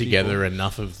scrape unconscious together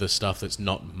enough of the stuff that's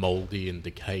not moldy and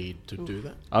decayed to do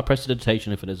that. I'll press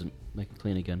dedication if it isn't. Make it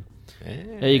clean again.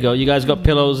 There you go. You guys got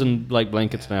pillows and like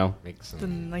blankets now. Make The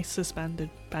some nicest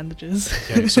bandages.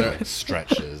 Okay, so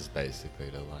stretches, basically,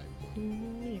 to like.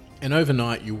 and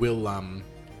overnight you will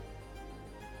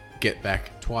get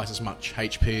back twice as much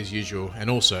HP as usual, and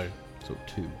also, So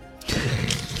 2.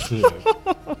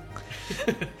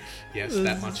 yes,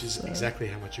 that much is exactly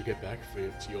how much you get back for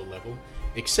to your level.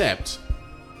 Except,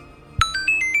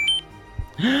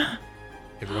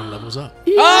 everyone levels up.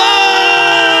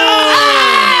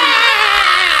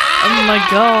 Oh my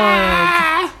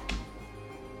god.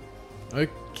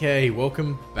 Okay,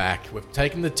 welcome back. We've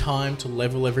taken the time to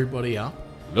level everybody up,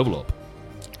 Level up.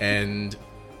 and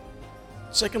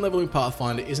second level in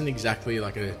Pathfinder isn't exactly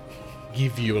like a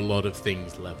give you a lot of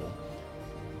things level.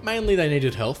 Mainly they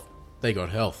needed health. They got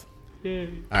health.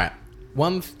 Alright.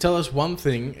 Tell us one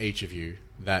thing, each of you,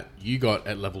 that you got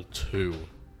at level 2.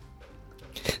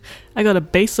 I got a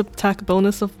base attack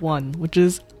bonus of 1, which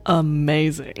is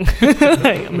amazing.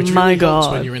 Which my really helps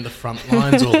god. when you're in the front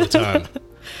lines all the time.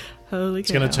 Holy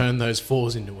It's going to turn those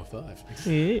 4s into a 5.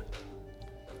 Yeah.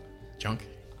 Junk.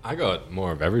 I got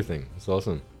more of everything. It's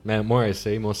awesome. Man, more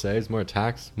AC, more saves, more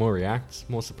attacks, more reacts,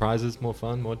 more surprises, more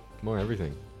fun, more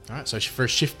everything. Alright, so for a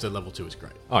shift to level 2 is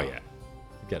great. Oh, yeah.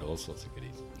 You get all sorts of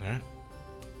goodies. Alright.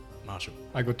 Marshall.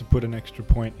 I got to put an extra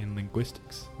point in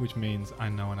linguistics, which means I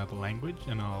know another language,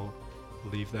 and I'll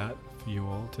leave that for you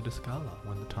all to discover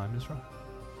when the time is right.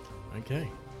 Okay.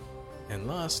 And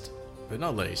last, but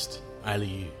not least,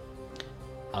 Ailey, you.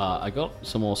 I got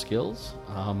some more skills.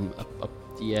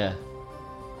 Yeah.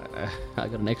 I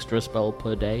got an extra spell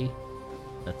per day.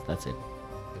 That's it.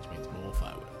 Which means more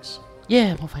fireworks.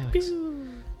 Yeah, more fireworks.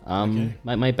 Okay.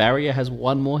 My barrier has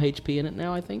 1 more HP in it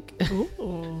now, I think.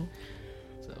 Ooh.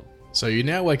 So you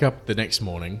now wake up the next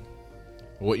morning,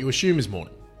 or what you assume is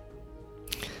morning,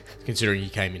 considering you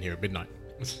came in here at midnight.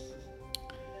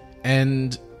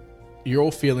 And you're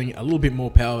all feeling a little bit more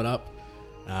powered up.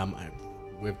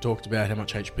 We've talked about how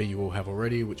much HP you all have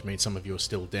already, which means some of you are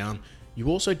still down. You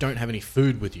also don't have any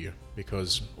food with you,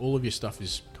 because all of your stuff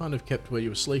is kind of kept where you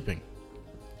were sleeping.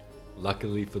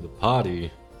 Luckily for the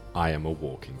party, I am a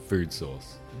walking food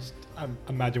source.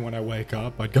 Imagine when I wake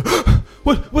up, I'd go,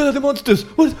 What are the monsters?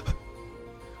 What?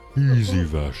 Easy,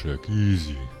 Vashek,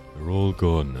 easy. They're all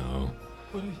gone now.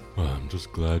 What are you? Well, I'm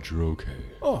just glad you're okay.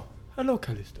 Oh, hello,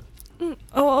 Callista.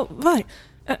 Oh, right.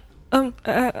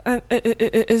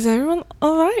 Is everyone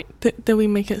alright? Did we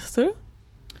make it through?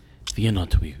 Fear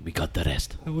not, we got the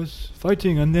rest. I was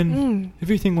fighting, and then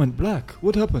everything went black.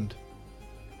 What happened?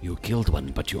 You killed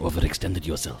one, but you overextended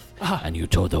yourself. Ah. And you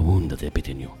tore the wound that had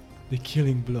bitten you. The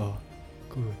killing blow.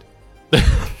 Good.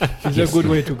 It's a good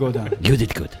way to go down. You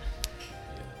did good.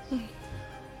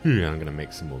 Yeah, I'm gonna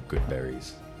make some more good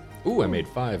berries. Ooh, I made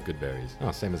 5 good berries.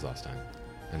 Oh, same as last time.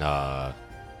 And I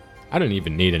don't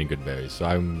even need any good berries, so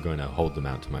I'm going to hold them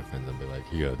out to my friends and be like,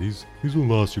 Yeah, these will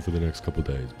last you for the next couple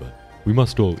days, but we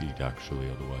must all eat, actually,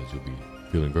 otherwise you'll be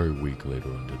feeling very weak later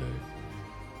on today.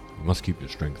 You must keep your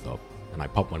strength up. and I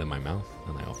pop one in my mouth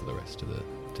and I offer the rest to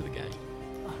the gang.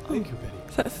 Thank you,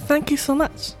 Betty. Thank you so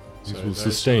much. These So will those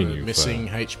sustain who are you missing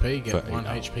for HP, get for 1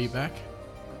 8 HP hours. back.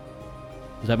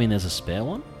 Does that mean there's a spare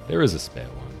one? There is a spare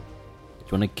one. Do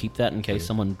you want to keep that in case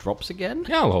someone drops again?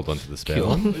 Yeah, I'll hold on to the spare Cool.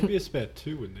 one. There'd be a spare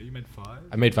 2, wouldn't there? You meant 5?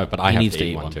 I made 5, but I He have needs to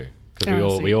eat one too. Oh, Because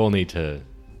I we see. all need to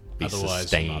be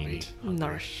Otherwise, you might be sustained.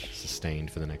 Nourish.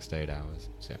 Sustained for the next 8 hours.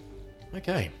 So,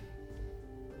 Okay.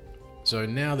 So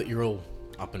now that you're all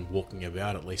up and walking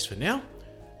about, at least for now,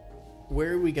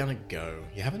 where are we going to go?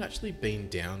 You haven't actually been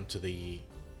down to the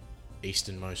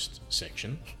easternmost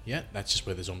section yet. That's just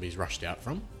where the zombies rushed out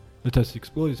from. Let us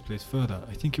explore this place further.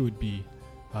 I think it would be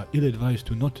ill-advised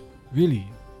to not really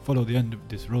follow the end of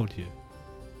this road here.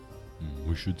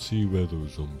 We should see where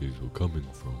those zombies were coming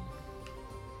from.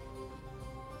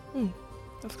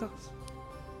 Of course.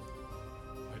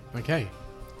 Okay.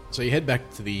 So you head back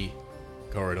to the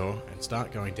corridor and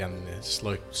start going down the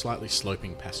slightly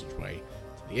sloping passageway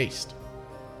to the east.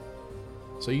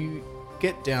 So you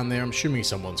get down there, I'm assuming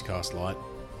someone's cast light,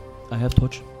 I have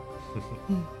touch.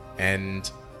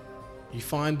 and you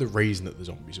find the reason that the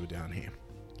zombies were down here.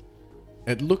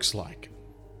 It looks like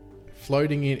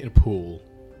floating in a pool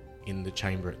in the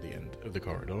chamber at the end of the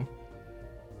corridor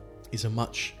is a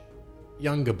much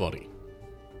younger body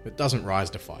that doesn't rise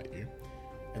to fight you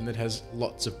and that has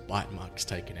lots of bite marks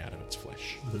taken out of its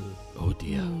flesh. Oh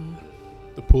dear.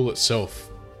 The pool itself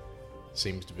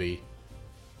seems to be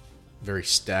very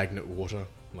stagnant water,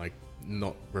 like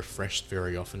not refreshed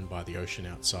very often by the ocean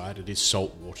outside. It is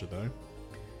salt water though,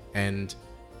 and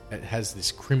it has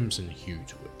this crimson hue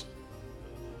to it.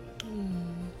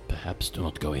 Perhaps do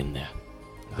not go in there.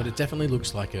 But it definitely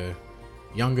looks like a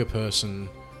younger person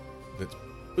that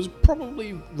was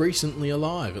probably recently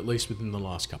alive, at least within the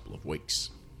last couple of weeks.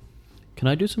 Can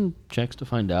I do some checks to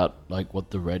find out like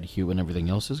what the red hue and everything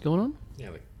else is going on? yeah,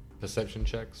 like perception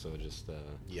checks or just?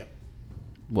 Yep.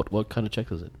 What kind of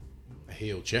check is it? A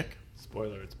heal check.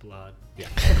 Spoiler, it's blood.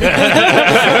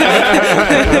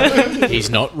 He's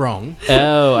not wrong.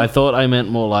 Oh, I thought I meant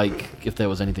more like if there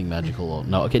was anything magical or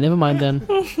no. Okay, never mind then.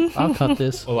 I'll cut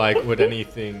this. Or like, would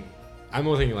anything? I'm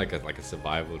more thinking like a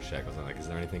survival check or something. Like, is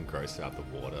there anything gross out the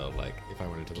water? Like, if I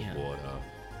went into the Yeah. water,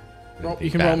 Roll, anything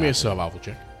you can bad roll me a happen? survival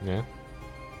check. Yeah.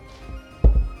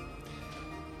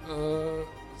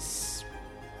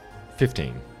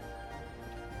 15.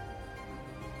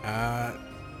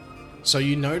 So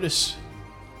you notice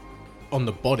on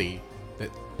the body that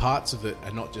parts of it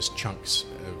are not just chunks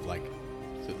of like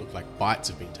that look like bites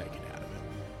have been taken out of it.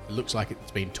 It looks like it's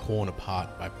been torn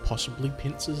apart by possibly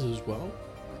pincers as well.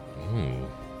 Ooh.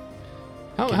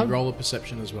 Can How? you roll a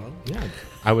perception as well? Yeah,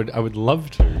 I would love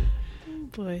to.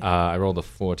 Boy. I rolled a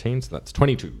 14, so that's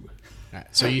 22. Right,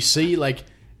 so you see, like,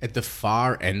 at the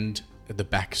far end, at the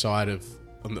back side of,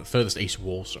 on the furthest east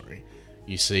wall, sorry,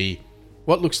 you see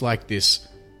what looks like this,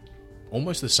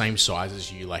 almost the same size as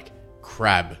you, like,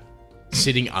 crab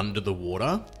sitting under the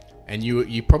water, and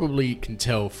you probably can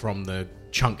tell from the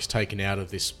chunks taken out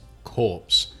of this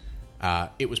corpse,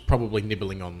 it was probably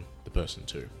nibbling on the person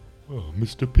too. Oh,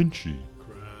 Mr. Pinchy.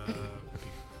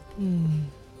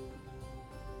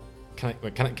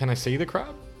 Can I see the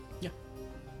crab? Yeah.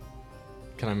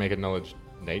 Can I make a knowledge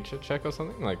nature check or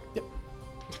something? Like, Yep.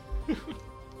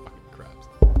 Fucking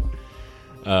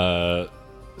crabs.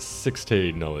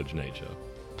 16 knowledge nature.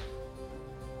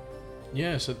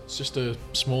 Yeah, so it's just a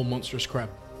small monstrous crab.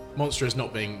 Monstrous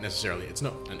not being necessarily, it's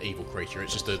not an evil creature,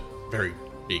 it's just a very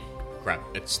big crab.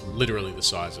 It's literally the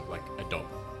size of, like, a dog.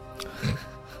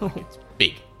 It's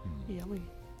big. Yummy.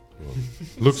 Well,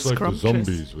 looks like the Scrumptious.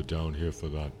 zombies were down here for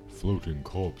that floating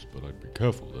corpse, but I'd be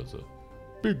careful. There's a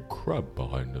big crab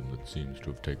behind them that seems to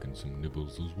have taken some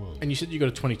nibbles as well. And you said you got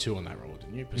a 22 on that roll,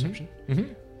 didn't you? Perception?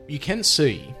 Mm-hmm. You can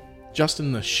see, just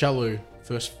in the shallow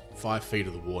first 5 feet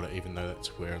of the water, even though that's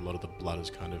where a lot of the blood has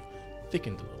kind of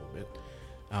thickened a little bit,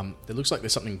 it looks like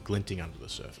there's something glinting under the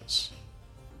surface.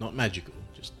 Not magical,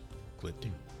 just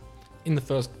glinting. In the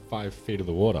first 5 feet of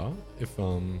the water, if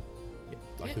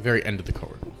Like the very end of the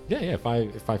corridor.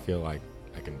 if I feel like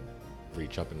I can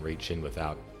reach up and reach in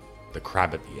without the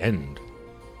crab at the end,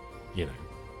 you know,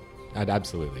 I'd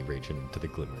absolutely reach into the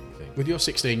glimmering thing. With your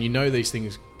 16, you know these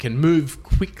things can move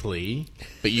quickly,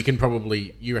 but you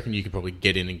reckon you can probably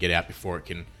get in and get out before it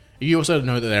can. You also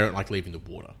know that they don't like leaving the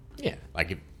water. Yeah.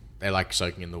 Like, if they like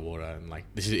soaking in the water, and like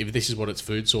if this is what its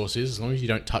food source is, as long as you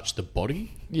don't touch the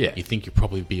body, Yeah. you think you'll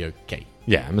probably be okay.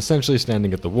 Yeah, I'm essentially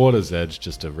standing at the water's edge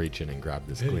just to reach in and grab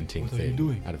this Hey, glinting what are you thing.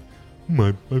 doing? Out of,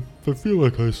 I feel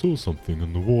like I saw something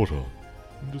in the water.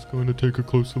 I'm just going to take a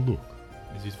closer look.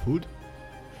 Is it food?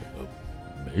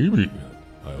 Maybe.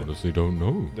 I honestly don't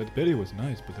know. That berry was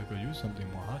nice, but I could use something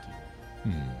more hearty.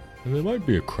 And there might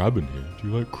be a crab in here. Do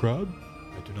you like crab?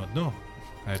 I do not know.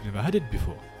 I have never had it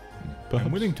before. Perhaps,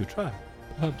 I'm willing to try.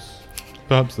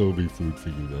 perhaps there will be food for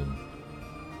you then.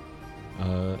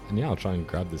 and yeah, I'll try and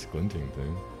grab this glinting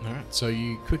thing. All right, so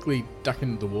you quickly duck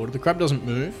into the water. The crab doesn't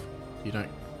move.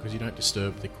 Because you don't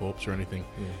disturb the corpse or anything.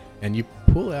 Yeah. And you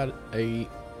pull out a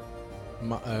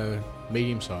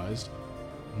medium-sized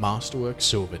Masterwork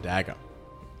silver dagger,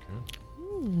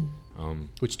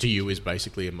 which to you is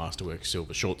basically a Masterwork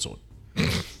silver short sword.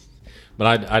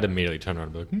 But I'd immediately turn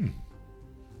around and be like,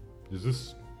 Is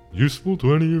this useful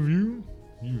to any of you?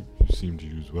 You seem to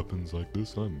use weapons like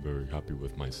this. I'm very happy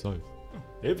with my scythe.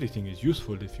 Everything is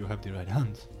useful if you have the right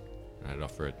hands. I'd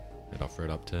offer it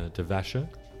up to Vasher.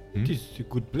 It is a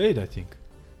good blade, I think.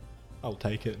 I'll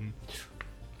take it and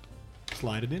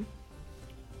slide it in.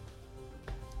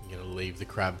 You're gonna leave the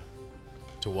crab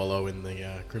to wallow in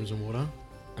the crimson water.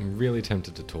 I'm really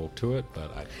tempted to talk to it,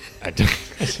 but I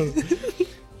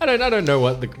don't know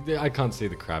what I can't see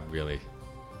the crab really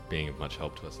being of much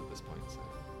help to us at this point. So.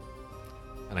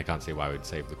 And I can't see why we'd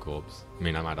save the corpse. I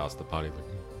mean, I might ask the party,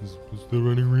 like, Is there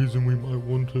any reason we might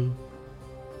want to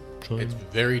try? It's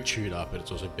very chewed up, and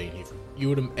it's also been here for, you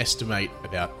would estimate,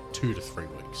 about 2 to 3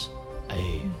 weeks.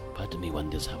 Part of me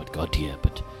wonders how it got here,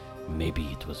 but maybe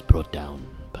it was brought down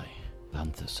by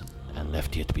Vanthus and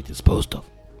left here to be disposed of.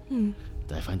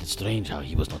 I find it strange how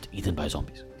he was not eaten by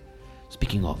zombies.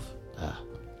 Speaking of,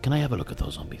 can I have a look at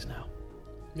those zombies now?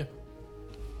 Yeah.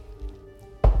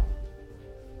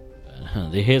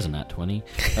 Here's a nat 20.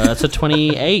 That's a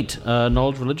 28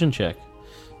 knowledge religion check.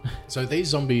 So these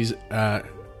zombies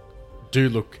do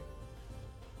look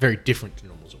very different to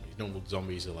normal zombies. Normal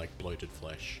zombies are like bloated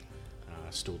flesh,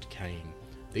 still decaying.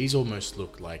 These almost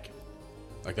look like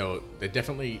they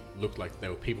definitely looked like they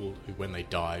were people who, when they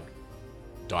died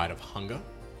of hunger,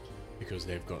 because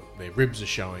they've got their ribs are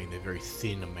showing. They're very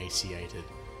thin, emaciated.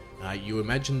 You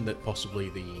imagine that possibly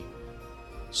the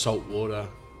salt water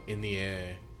in the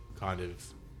air kind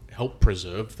of help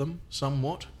preserve them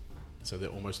somewhat, so they're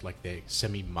almost like they're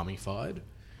semi-mummified.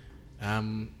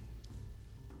 And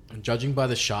judging by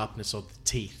the sharpness of the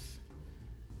teeth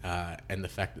and the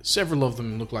fact that several of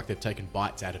them look like they've taken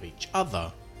bites out of each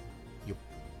other, your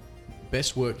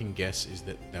best working guess is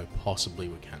that they possibly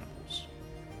were cannibals.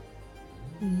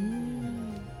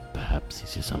 Perhaps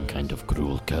this is some kind of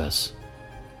cruel curse.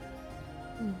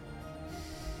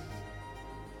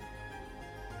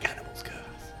 Cannibals curse.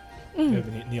 You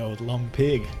haven't eaten the old long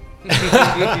pig.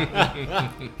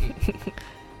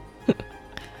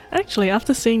 Actually,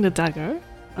 after seeing the dagger,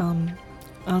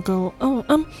 I'll go.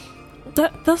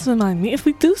 That does remind me. If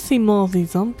we do see more of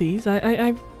these zombies,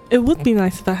 it would be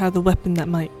nice if I had a weapon that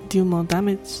might do more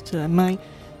damage to them. My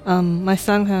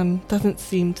Sangham doesn't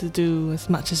seem to do as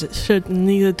much as it should, and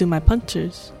neither do my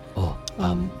punchers.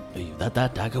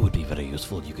 That dagger would be very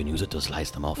useful. You can use it to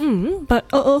slice them off. But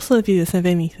also, if you just have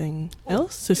anything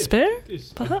else to spare,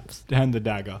 perhaps. And the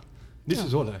dagger. This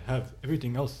is all I have.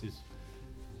 Everything else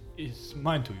is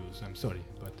mine to use. I'm sorry,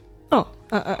 but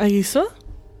Are you sure?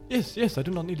 yes, I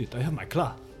do not need it. I have my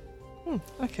claw.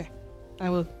 Okay, I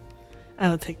will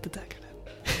take the dagger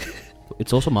then.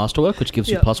 It's also masterwork, which gives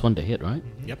you Yeah. +1 to hit, right?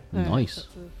 Yep. Nice.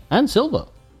 And silver.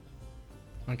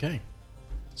 Okay.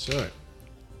 So,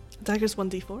 Dagger's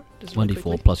 1d4. Just 1d4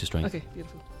 quickly. plus your strength. Okay,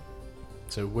 beautiful.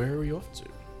 So where are you off to?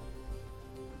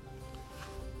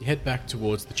 You head back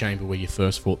towards the chamber where you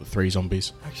first fought the 3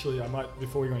 zombies. Actually, I might,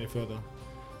 before we go any further.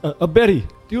 Betty,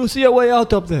 do you see a way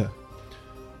out up there?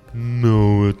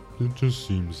 No, it just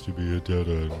seems to be a dead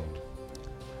end.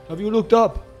 Have you looked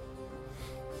up?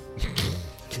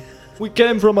 We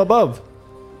came from above.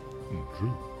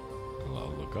 True. Well,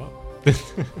 I'll look up.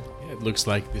 Yeah, it looks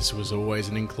like this was always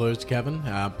an enclosed cavern.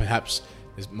 Perhaps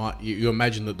you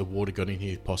imagine that the water got in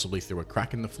here possibly through a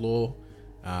crack in the floor.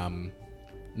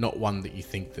 Not one that you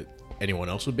think that anyone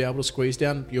else would be able to squeeze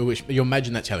down. You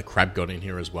imagine that's how the crab got in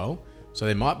here as well. So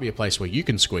there might be a place where you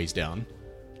can squeeze down,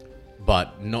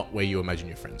 but not where you imagine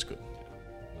your friends could.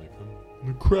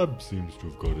 The crab seems to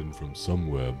have got in from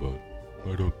somewhere, but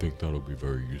I don't think that'll be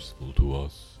very useful to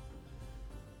us.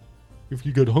 If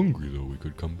you get hungry, though, we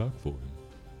could come back for him.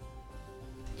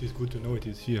 It is good to know it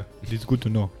is here. It is good to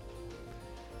know.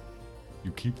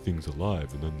 You keep things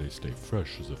alive, and then they stay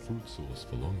fresh as a food source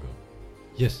for longer.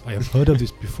 Yes, I have heard of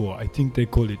this before. I think they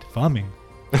call it farming.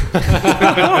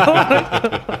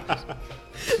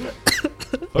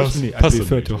 Personally, I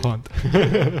prefer to hunt.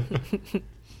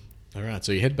 Alright,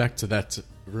 so you head back to that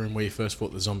room where you first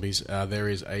fought the zombies. There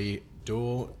is a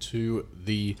door to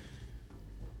the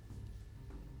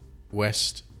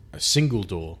west, a single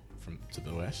door to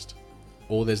the west,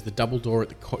 or there's the double door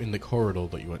at in the corridor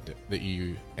that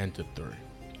you entered through.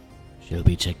 Shall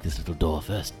we check this little door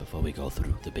first before we go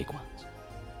through the big ones?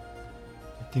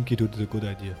 I think it would be a good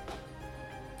idea.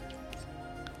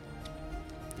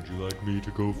 Would you like me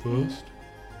to go first?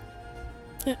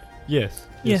 Yes,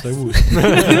 Yes. I would.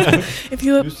 If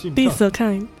you You would seem be tough. so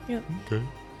kind. Yeah. Okay.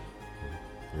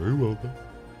 Very well, then.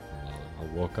 I'll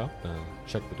walk up,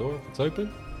 check the door if it's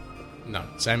open. No,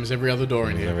 same as every other door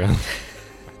in here. Everyone-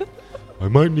 I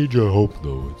might need your help,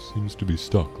 though. It seems to be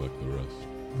stuck like the rest.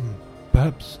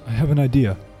 Perhaps I have an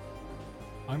idea.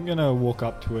 I'm gonna walk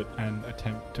up to it and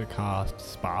attempt to cast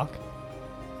Spark.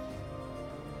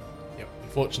 Yep.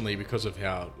 Unfortunately, because of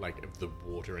how of the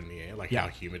water in the air, how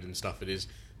humid and stuff it is,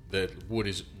 the wood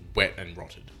is wet and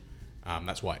rotted.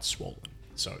 That's why it's swollen,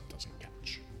 so it doesn't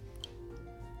catch.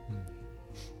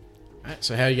 Alright,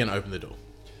 so how are you going to open the door?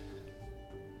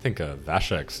 I think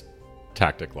Vashek's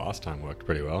tactic last time worked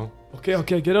pretty well.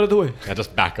 Okay, get out of the way. Yeah,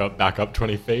 just back up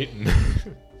 20 feet. And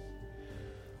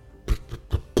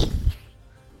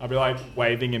I'll be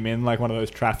waving him in like one of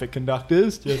those traffic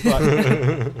conductors. Just like,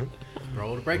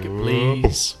 Roll to break it,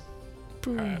 please.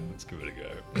 Alright, let's give it a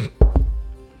go.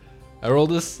 I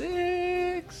rolled a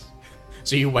 6.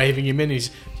 So you're waving him in, he's...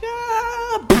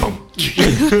 no,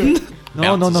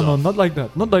 Bounces off. not like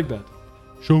that. Not like that.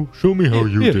 Show me how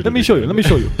you Here, did it. let me show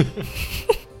you.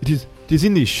 It is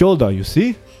in the shoulder, you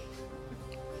see?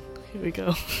 Here we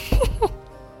go.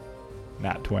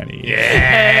 Nat 20.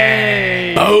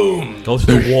 Boom! Go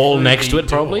through the wall next to it,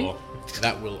 Door. probably.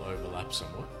 That will overlap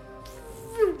somewhat.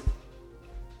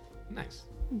 Nice.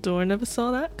 Door never saw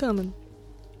that coming.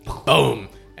 Boom!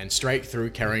 And straight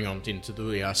through, carrying on into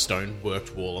the stone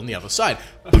worked wall on the other side.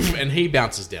 Boom, and he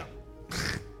bounces down.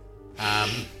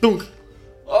 But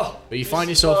you find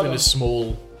yourself in a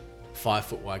small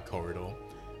 5-foot wide corridor.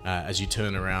 As you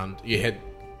turn around, you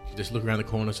You just look around the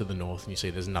corner to the north and you see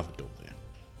there's another door there.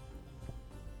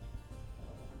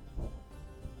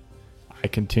 I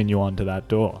continue on to that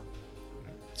door.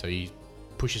 So you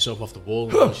push yourself off the wall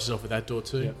and push yourself at that door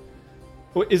too. Yeah.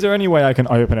 Well, is there any way I can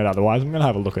open it otherwise? I'm going to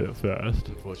have a look at it first.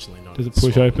 Unfortunately not. Does it It's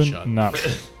push swollen open? shut. No.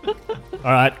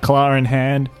 Alright, claw in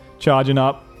hand, charging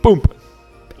up. Boom!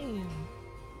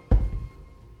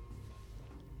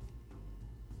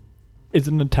 Is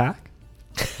it an attack?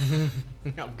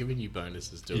 I'm giving you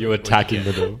bonuses to You attacking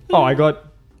the door. Oh, I got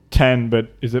 10, but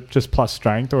is it just plus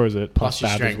strength or is it plus plus your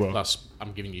stab strength, as well? plus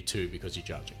I'm giving you 2 because you're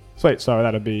charging. Sweet, so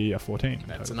that'd be a 14.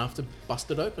 That's total. enough to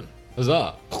bust it open.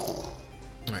 Huzzah!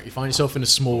 Alright, you find yourself in a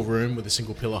small room with a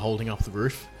single pillar holding up the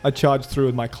roof. I charge through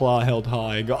with my claw held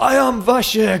high and go, I am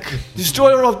Vashek,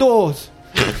 destroyer of doors!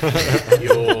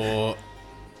 Your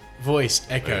voice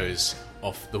echoes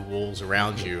off the walls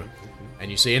around you,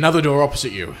 and you see another door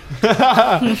opposite you.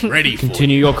 Ready for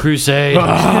Continue your crusade.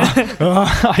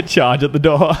 I charge at the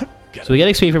door. So we get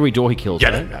XP for every door he kills,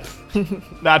 right?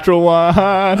 Natural one!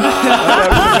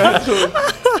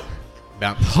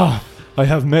 bounce. I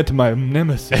have met my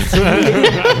nemesis.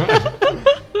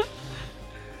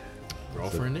 Roll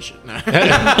for initiative. No.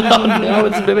 No,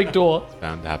 it's a mimic door.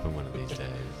 Bound to happen one of these days.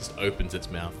 Just opens its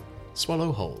mouth.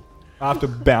 Swallow whole. After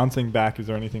bouncing back, is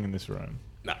there anything in this room?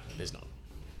 No, there's not.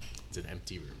 It's an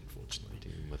empty room, unfortunately.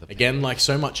 With a Again, like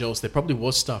so much else, there probably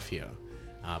was stuff here,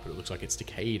 but it looks like it's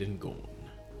decayed and gone.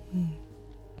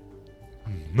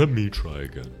 Let me try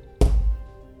again.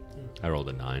 I rolled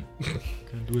a 9.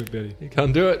 Can do it, Betty. You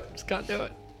can't do it. Just can't do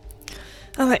it.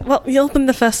 Alright, well, you open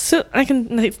the first two. I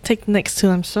can take the next two,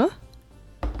 I'm sure.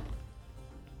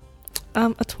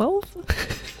 A 12?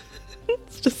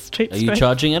 It's just straight Are you strength.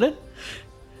 charging at it?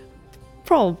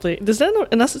 Probably. Is there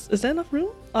enough room?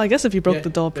 Oh, I guess if you broke Yeah, the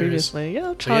door there is. previously. Yeah,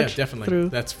 I'll So yeah, charge definitely. through.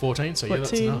 That's 14, so yeah, that's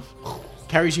 14. enough.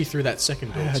 Carries you through that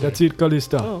second door. Yeah, too. that's it,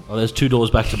 Callista. Oh. Oh, there's 2 doors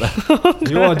back to back.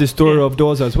 You are destroyer of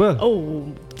doors as well.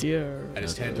 Oh, dear. I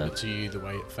just Okay, handed that- it to you the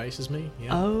way it faces me.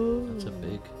 Yeah. Oh. That's a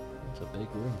big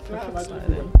room.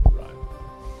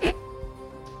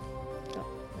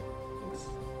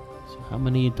 So how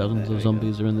many dozens of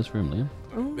zombies are in this room, Liam?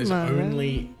 Oh, There's my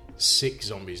only 6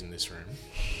 zombies in this room.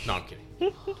 No, I'm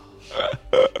kidding.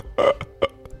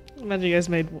 Imagine you guys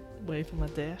made way for my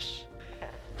dash.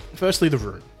 Firstly, the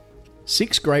room.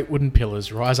 6 great wooden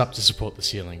pillars rise up to support the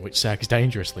ceiling, which sags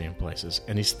dangerously in places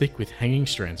and is thick with hanging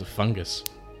strands of fungus.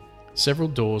 Several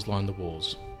doors line the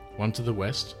walls, one to the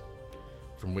west,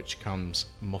 from which comes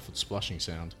a muffled splashing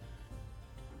sound.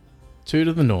 2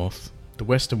 to the north, the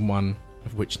western one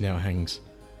of which now hangs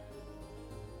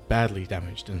badly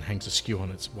damaged and hangs askew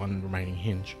on its one remaining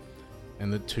hinge,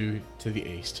 and the 2 to the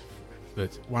east,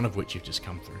 one of which you've just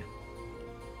come through.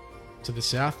 To the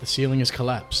south, the ceiling has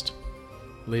collapsed,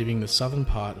 leaving the southern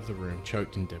part of the room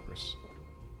choked in debris.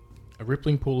 A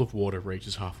rippling pool of water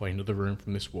reaches halfway into the room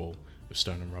from this wall of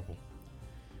stone and rubble.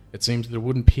 It seems that a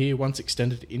wooden pier once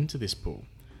extended into this pool,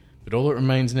 but all that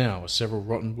remains now are several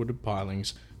rotten wooden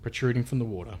pilings protruding from the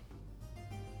water.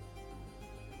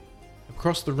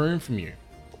 Across the room from you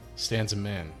stands a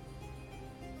man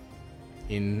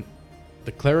in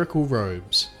the clerical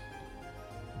robes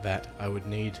that I would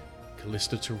need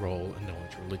Callista to roll a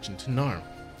knowledge religion to know.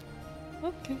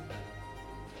 Okay.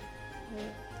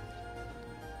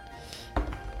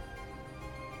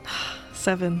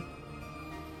 Seven.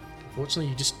 Fortunately,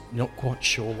 you're just not quite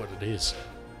sure what it is.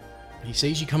 He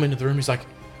sees you come into the room, he's like,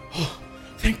 "Oh,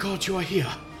 thank God you are here.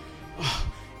 Oh,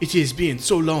 it has been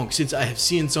so long since I have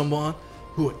seen someone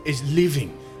who is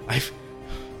living. I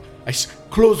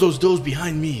closed those doors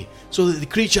behind me so that the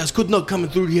creatures could not come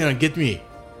through here and get me.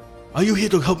 Are you here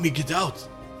to help me get out?"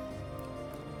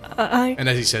 I And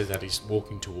as he says that, he's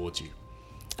walking towards you.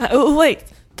 oh, wait.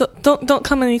 Don't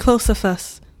come any closer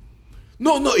first.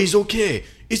 No, it's okay.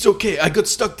 It's okay. I got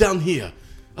stuck down here.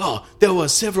 Oh, there were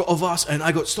several of us, and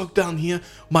I got stuck down here.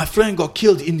 My friend got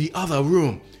killed in the other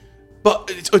room.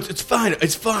 But it's fine.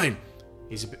 It's fine.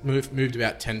 He's a bit moved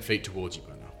about 10 feet towards you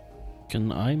by now.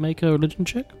 Can I make a religion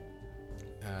check?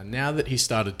 Now that he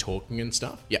started talking and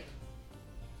stuff, yeah.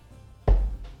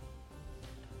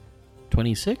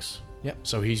 26? Yep.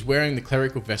 So he's wearing the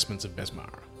clerical vestments of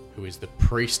Besmara, who is the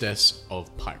priestess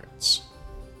of pirates.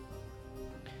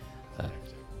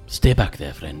 Stay back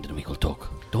there, friend, and we will talk.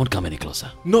 Don't come any closer.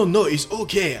 No, it's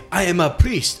okay. I am a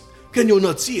priest. Can you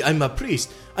not see I'm a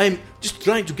priest? I'm just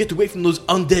trying to get away from those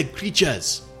undead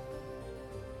creatures.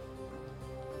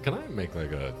 Can I make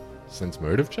like a sense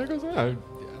motive check or something? I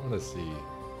want to see.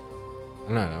 I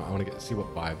don't know. I want to see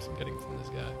what vibes I'm getting from this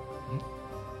guy.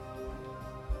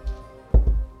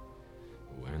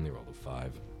 Ooh, I only rolled a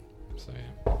 5, so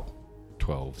yeah,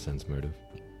 12 sense motive.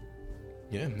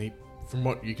 Yeah, and from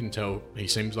what you can tell, he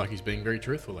seems like he's being very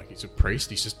truthful. Like he's a priest.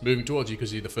 He's just moving towards you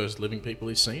because you're the first living people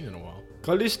he's seen in a while.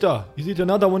 Callista, is it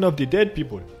another one of the dead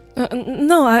people?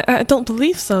 No, I don't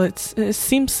believe so. It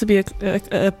seems to be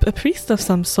a priest of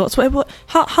some sort.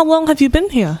 How long have you been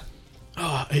here?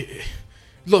 Oh, I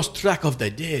lost track of the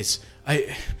days.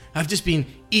 I've just been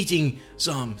eating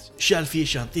some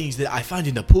shellfish and things that I find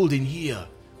in the pool in here.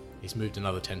 He's moved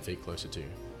another 10 feet closer to you.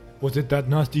 Was it that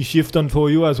nasty Shifton for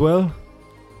you as well?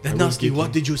 That I will nasty, get what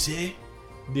him. did you say?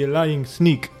 The lying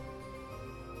sneak.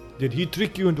 Did he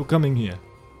trick you into coming here?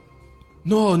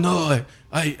 No,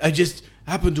 I just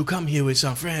happened to come here with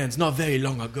some friends not very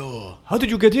long ago. How did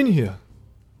you get in here?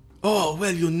 Oh,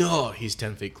 well, you know. He's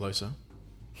 10 feet closer.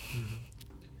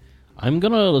 I'm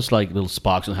gonna just like little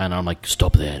sparks in the hand, and I'm like,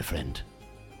 stop there, friend.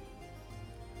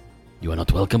 You are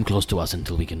not welcome close to us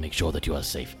until we can make sure that you are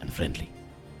safe and friendly.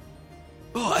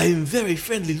 Oh, I am very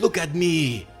friendly. Look at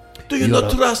me. Do you You're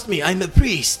not a- trust me? I'm a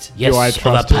priest. Yes, Do I of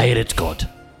trust a him? pirate god.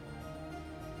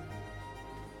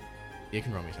 You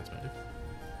can roll me sense motive.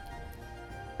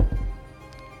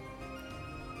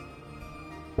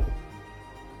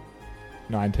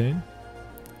 $19.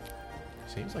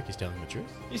 Seems like he's telling the truth.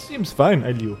 He seems fine,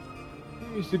 Elio.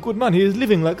 He's a good man. He is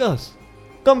living like us.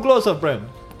 Come closer, friend.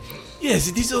 Yes,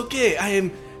 it is okay. I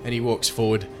am... And he walks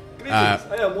forward. I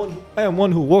am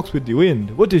one who walks with the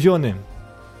wind. What is your name?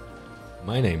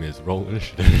 My name is Roll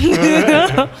Initiative.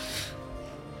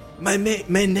 My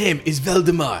name is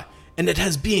Valdemar, and it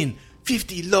has been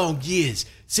 50 long years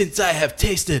since I have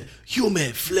tasted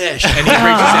human flesh. And he reaches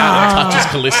out and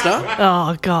touches Callista.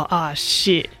 Oh god! Ah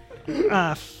shit!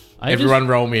 Everyone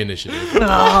roll me initiative.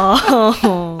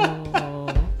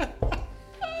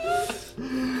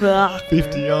 Fuck.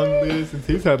 50 young Liz, since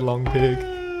he's had long pig.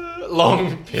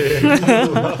 Long pig.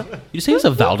 You say he's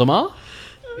a Valdemar?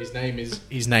 His name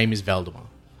is Valdemar.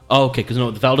 Oh, okay, because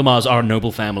no, the Valdemars are a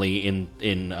noble family in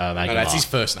Magnemar. No, that's his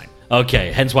first name.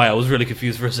 Okay, hence why I was really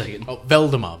confused for a second. Oh,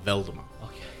 Valdemar.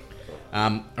 Okay.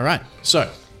 All right. So,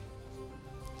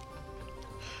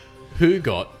 who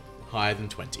got higher than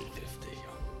 20?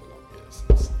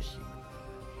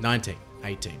 19,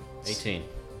 18. 18.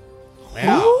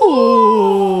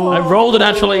 Wow. I rolled a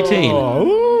natural 18.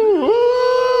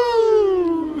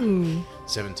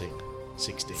 17,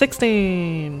 16,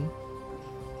 16.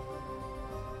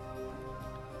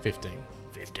 15.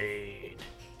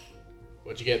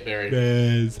 What'd you get, Barry?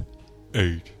 There's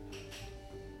 8.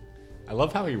 I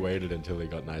love how he waited until he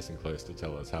got nice and close to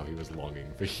tell us how he was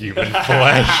longing for human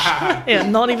flesh. Yeah,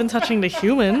 not even touching the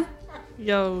human.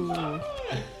 Yo.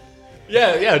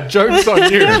 Yeah, joke's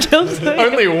on you. Joke's on you.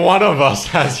 Only one of us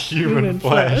has human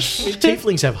flesh.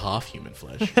 Tieflings have half human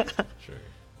flesh.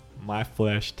 my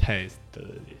flesh tastes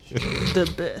delicious.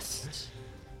 The best.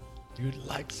 You'd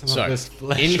like some So, of this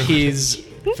flesh.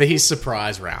 for his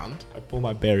surprise round, I pull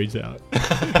my berries out.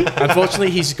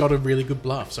 unfortunately, he's got a really good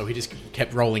bluff, so he just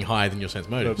kept rolling higher than your sense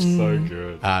motive. That's so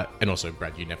good. And also,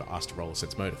 Brad, you never asked to roll a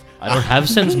sense motive. I don't have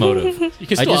sense motive. You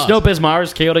can I still just ask. know Besmar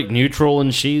is chaotic neutral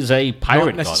and she's a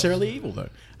pirate Not necessarily evil, though.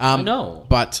 I know.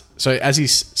 But, so as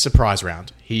his surprise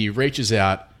round, he reaches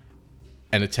out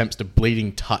and attempts to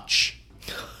bleeding touch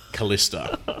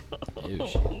Callista.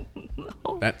 goddess.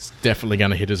 That's definitely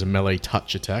going to hit as a melee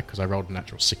touch attack, because I rolled a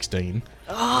natural 16.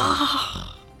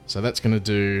 So that's going to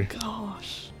do...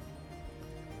 Gosh.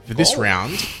 For this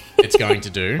round, it's going to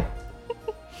do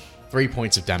 3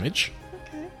 points of damage.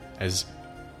 Okay. As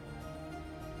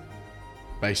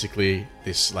basically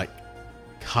this like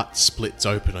cut splits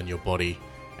open on your body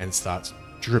and starts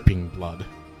dripping blood.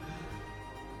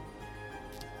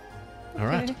 All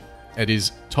right. Okay. It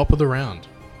is top of the round.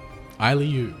 Ailey,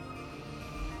 you.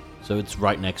 So it's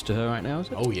right next to her right now, is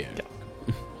it? Oh yeah.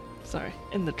 Sorry,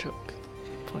 in the choke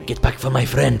point. Get back for my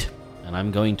friend. And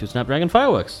I'm going to Snapdragon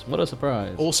Fireworks. What a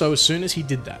surprise. Also, as soon as he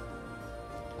did that,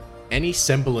 any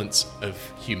semblance of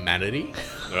humanity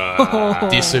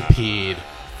disappeared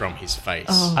from his face.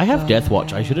 Oh. I have Death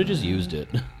Watch. I should have just used it.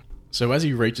 So as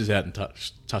he reaches out and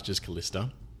touches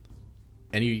Callista,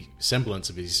 any semblance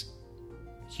of his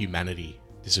humanity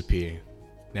disappear.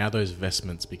 Now those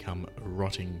vestments become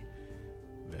rotting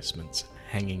vestments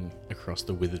hanging across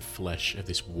the withered flesh of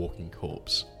this walking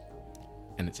corpse.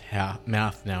 And its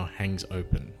mouth now hangs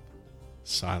open,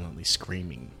 silently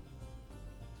screaming.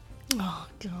 Oh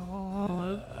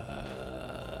god.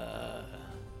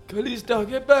 Callista,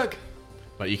 get back!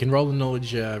 But you can roll the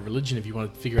knowledge religion if you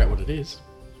want to figure out what it is.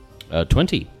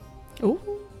 20. Ooh.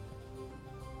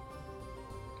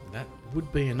 That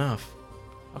would be enough.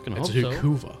 I can It's hope a so.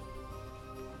 Hukuva.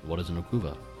 What is an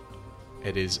Okuva?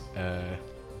 It is a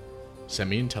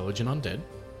semi-intelligent undead.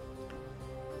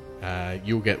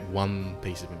 You'll get one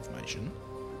piece of information.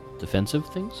 Defensive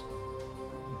things?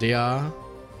 DR,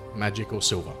 magic, or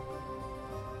silver.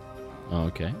 Oh,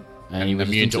 okay. And Any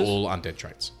immune to resistances? all undead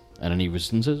traits. And any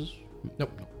resistances?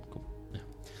 Nope.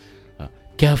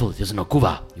 Careful, it is an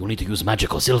Okuva. You'll need to use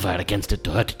magic or silver against it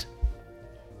to hurt it.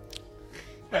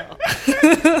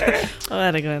 Oh,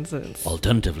 that a coincidence.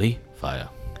 Alternatively, fire.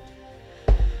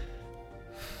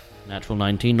 Natural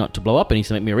 19 not to blow up, and needs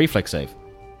to make me a reflex save.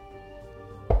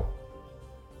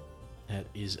 That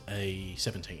is a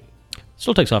 17.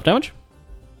 Still takes half damage.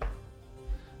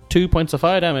 2 points of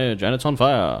fire damage, and it's on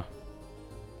fire.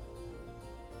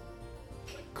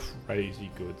 Crazy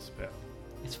good spell.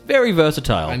 It's very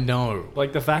versatile. I know.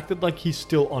 Like the fact that like he's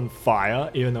still on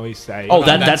fire even though he's saved. Oh,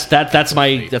 No, that's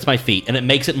my feat, and it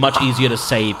makes it much easier to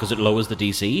save because it lowers the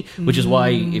DC, which is why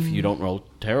if you don't roll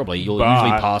terribly, you'll But-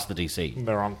 usually pass the DC.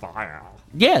 They're on fire.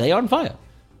 Yeah, they are on fire.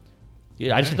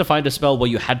 Yeah, I just had to find a spell where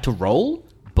you had to roll,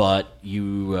 but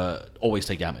you always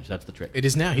take damage. That's the trick. It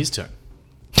is now his turn.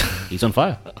 He's on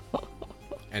fire.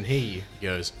 And he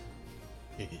goes,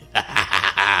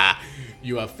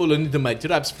 "You have fallen into my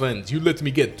traps, friends. You let me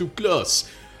get too close."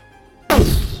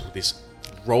 This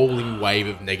rolling wave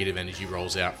of negative energy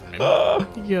rolls out from him.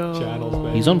 Yo. Channels,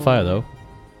 baby. He's on fire though.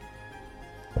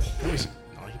 No,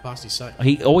 he passed his save.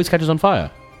 He always catches on fire.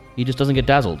 He just doesn't get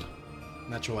dazzled.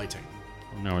 Natural 18.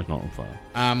 No, he's not on fire.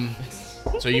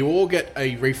 So you all get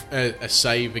a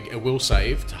will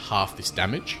save to half this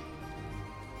damage.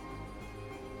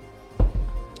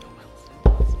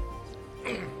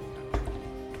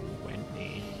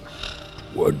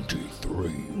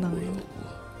 Nine.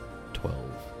 12.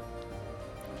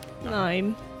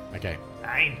 9. Okay.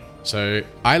 9. So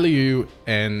Ailiu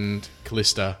and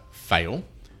Callista fail.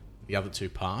 The other two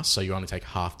pass, so you only take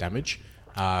half damage.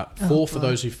 4 for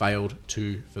those who failed,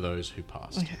 2 for those who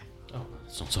passed. Okay.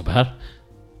 It's not so bad.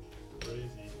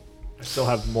 I still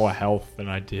have more health than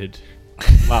I did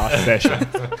last session.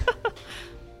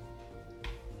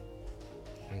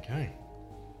 Okay.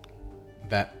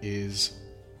 That is...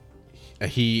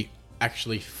 he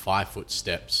actually 5-foot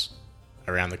steps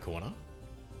around the corner.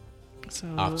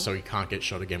 So, So he can't get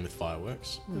shot again with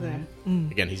fireworks. there.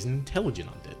 Again, he's an intelligent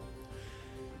undead.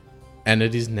 And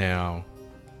it is now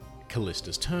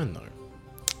Callista's turn, though.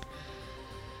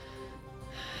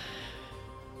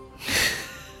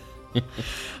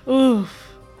 Ooh,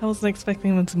 I wasn't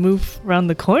expecting them to move around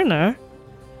the corner.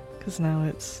 Because now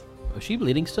it's... Was she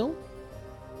bleeding still?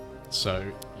 So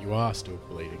you are still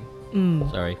bleeding.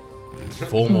 Sorry.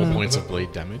 4 more points of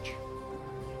bleed damage.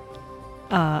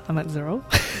 I'm at 0.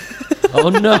 Oh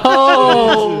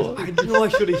no! I knew I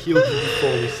should have healed you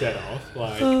before we set off.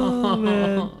 Like, Oh,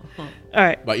 man.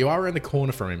 Alright, But you are around the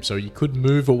corner from him, so you could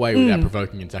move away without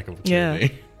provoking an attack of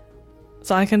opportunity.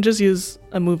 so I can just use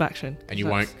a move action. And you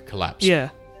That's- won't collapse. Yeah,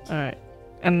 alright.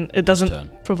 And it Turn.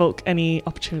 doesn't provoke any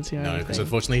opportunity or No, because anything.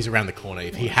 unfortunately he's around the corner.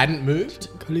 If he hadn't moved,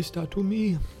 Callista to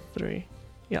me. 3.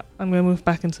 Yeah, I'm gonna move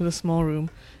back into the small room.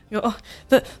 Go, oh,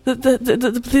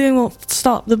 the bleeding won't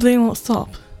stop. The bleeding won't stop.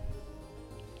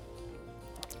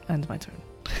 And my turn.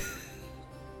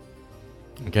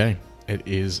 okay, it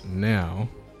is now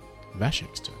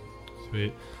Vashik's turn.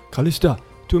 Sweet. Callista,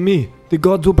 to me. The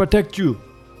gods will protect you.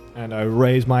 And I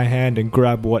raise my hand and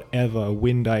grab whatever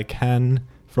wind I can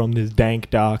from this dank,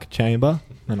 dark chamber.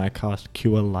 And I cast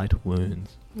Cure Light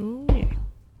Wounds. Ooh, yeah.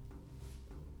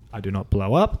 I do not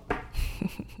blow up.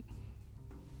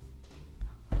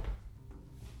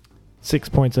 6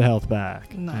 points of health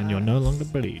back. And you're no longer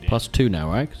bleeding. +2 now,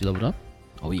 right? Because you leveled up?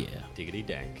 Oh yeah. Diggity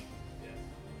dank.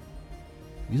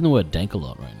 Using the word dank a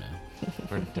lot right now.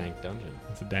 For a dank dungeon.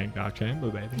 It's a dank, dark chamber,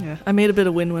 baby. Yeah, I made a bit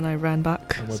of wind when I ran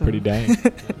back. And we're so- pretty dank.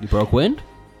 You broke wind?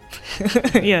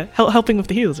 yeah, helping with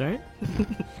the heals, right?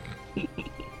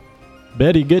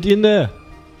 Betty, get in there.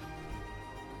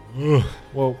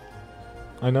 Well,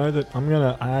 I know that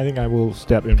I think I will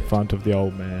step in front of the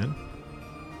old man.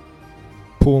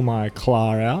 Pull my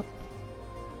claw out.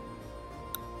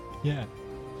 Yeah.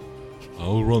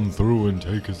 I'll run through and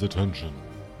take his attention.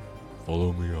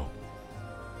 Follow me up.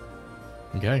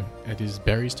 Okay, it is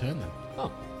Barry's turn then.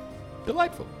 Oh,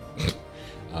 delightful.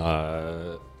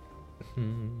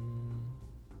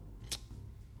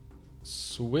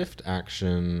 Swift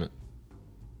action.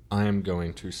 I am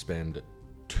going to spend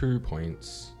 2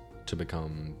 points to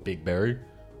become Big Berry.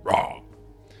 Raw.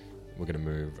 We're going to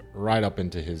move right up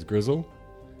into his grizzle,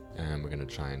 and we're going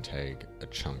to try and take a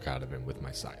chunk out of him with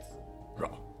my scythe.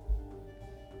 Raw.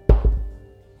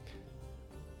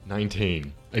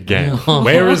 19. Again.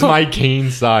 Where is my keen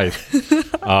scythe?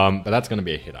 But that's going to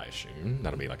be a hit, I assume.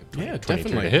 That'll be like a 20, Yeah, 22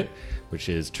 definitely. to hit, which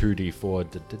is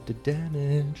 2d4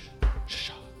 damage.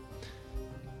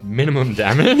 minimum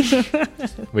damage,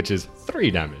 which is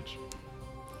 3 damage.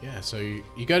 Yeah, so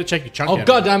you go to check your chunk Oh out,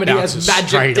 god damn it, he bounces has magic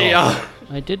straight deer! off.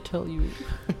 I did tell you.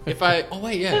 If I... Oh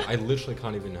wait, yeah, I literally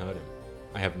can't even hurt him.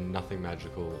 I have nothing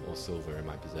magical or silver in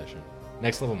my possession.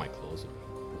 Next level, my claws are...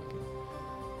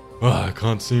 Oh, I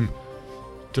can't seem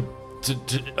to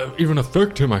even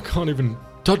affect him. I can't even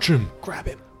touch him. Grab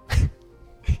him.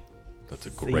 That's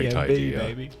a great CMB, idea.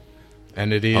 baby.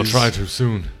 And it is I'll try to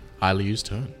soon. Hyliu's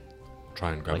turn.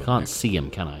 Try and grab I it. can't see him,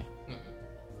 can I?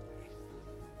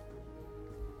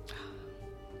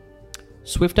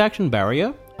 Swift action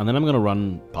barrier, and then I'm going to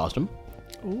run past him.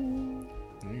 And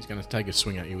he's going to take a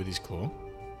swing at you with his claw.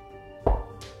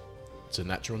 It's a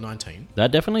natural 19.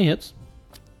 That definitely hits.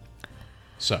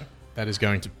 So, that is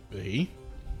going to be...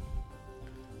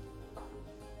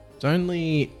 It's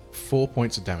only 4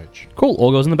 points of damage. Cool,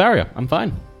 all goes in the barrier. I'm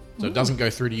fine. So it doesn't go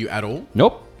through to you at all.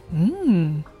 Nope.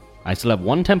 I still have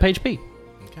 1 temp HP.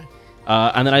 Okay.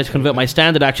 And then I just convert my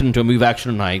standard action into a move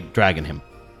action, and I dragon him.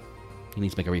 He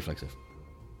needs to make a reflexive.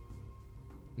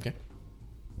 Okay.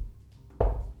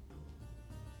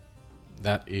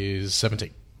 That is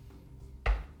 17.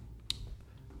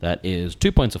 That is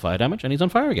 2 points of fire damage, and he's on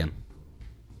fire again.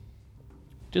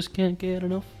 Just can't get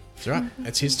enough. It's alright.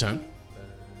 It's his turn.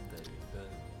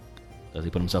 Does he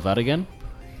put himself out again?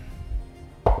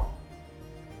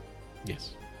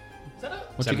 Yes.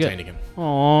 What'd you 17 get? again.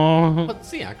 Aww. What's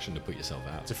the action to put yourself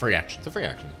out? It's a free action. It's a free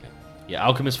action. Okay. Yeah,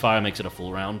 Alchemist Fire makes it a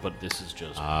full round, but this is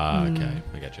just, Okay.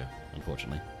 I get you.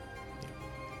 unfortunately.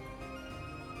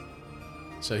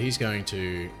 So he's going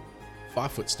to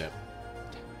 5-foot step.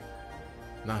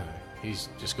 No, he's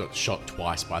just got shot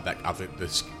twice by that other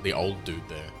the old dude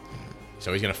there.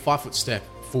 So he's going to 5-foot step,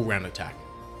 full round attack.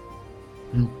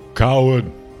 You coward.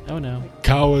 Oh no.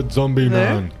 Coward zombie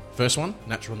There? man. First one,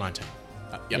 natural 19.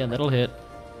 Yep. Yeah, that'll hit.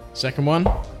 Second one,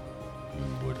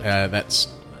 that's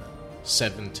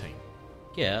 17.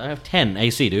 Yeah, I have 10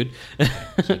 AC, dude.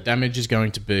 So damage is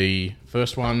going to be,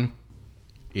 first one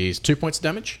is 2 points of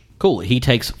damage. Cool, he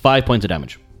takes 5 points of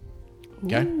damage.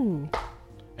 Okay.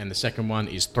 And the second one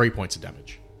is 3 points of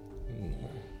damage.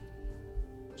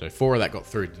 So 4 of that got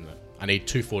through, didn't it? I need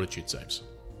 2 fortitude saves.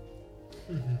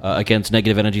 Against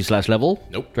negative energy / level.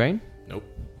 Nope. Drain. Nope.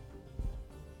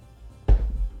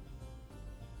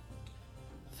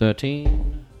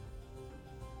 13.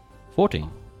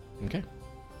 14. Okay.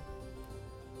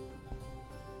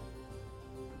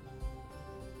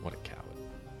 What a coward.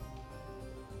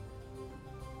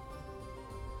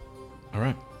 All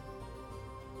right.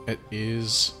 It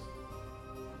is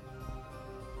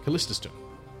Callista's turn.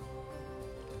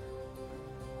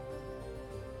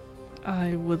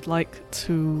 I would like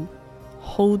to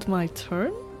hold my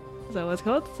turn. Is that what it's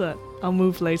called? So that I'll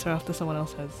move later after someone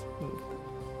else has moved.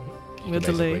 I'm gonna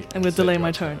delay. basically I'm gonna delay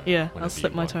my slip your turn. turn Yeah, I'll whenever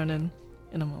slip you my want. turn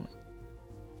in a moment.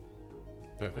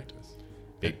 Perfect.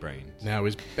 Big brains. Now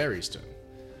is Barry's turn.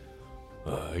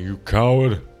 You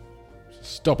coward.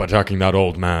 Stop attacking that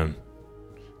old man.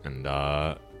 And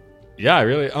yeah, I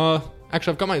really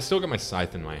actually still got my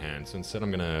scythe in my hand, so instead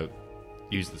I'm gonna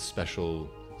use the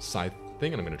special scythe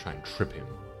thing, and I'm gonna try and trip him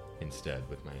instead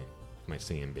with my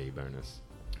CMB bonus.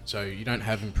 So you don't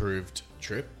have improved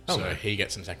trip, Oh, so no. he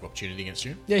gets an attack of opportunity against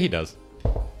you. Yeah, he does.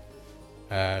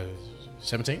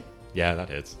 17. Yeah, that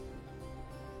hits.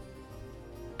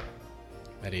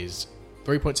 That is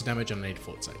 3 points of damage and I need a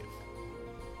fort save.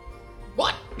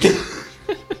 What?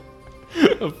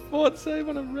 A fort save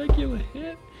on a regular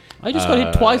hit? I just got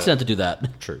hit twice now to do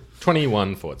that. True.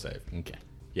 21 fort save. Okay.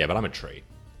 Yeah, but I'm a tree.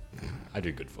 I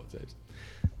do good fort saves.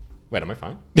 Wait, am I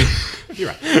fine? You're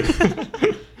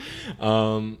right.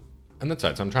 And that's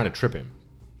right, so I'm trying to trip him.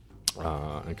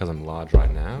 And because I'm large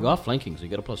right now. You are flanking, so you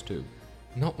get a +2.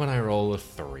 Not when I roll a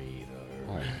 3,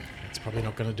 though. It's probably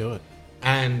not going to do it.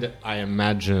 And I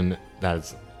imagine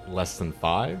that's less than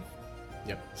 5.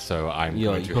 Yep. So I'm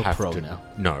You're- going to you're have prone to. now.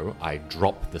 No, I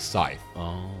drop the scythe,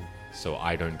 Oh. so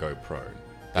I don't go prone.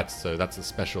 That's a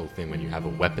special thing when you have a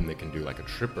weapon that can do like a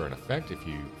trip or an effect. If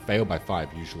you fail by 5,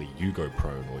 usually you go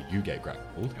prone or you get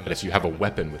grappled. But if you have a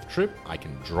weapon with trip, I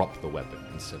can drop the weapon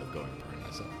instead of going prone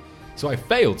myself. So I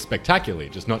failed spectacularly,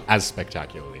 just not as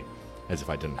spectacularly as if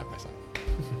I didn't have my scythe.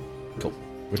 Cool.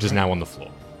 Which is now on the floor.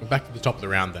 We're back to the top of the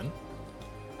round then,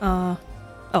 Oh,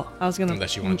 I was gonna.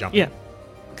 unless you want to jump Yeah, in.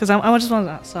 because I just want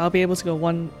to ask. So I'll be able to go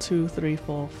 1, 2, 3,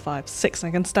 4, 5, 6.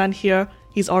 I can stand here.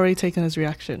 He's already taken his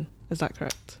reaction. Is that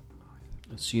correct?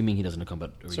 Assuming he doesn't combat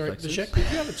Sorry, the reflexes. check. Did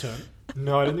you have a turn?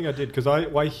 No, I don't think I did because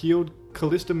I healed.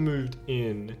 Callista moved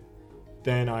in,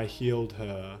 then I healed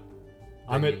her.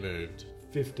 I'm Then at you moved.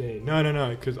 15. No,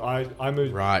 because I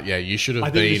moved. Right, yeah, you should have I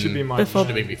been. think it should be my Before-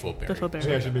 should have been before Barry. Before Barry.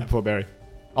 Yeah, it should be before Barry.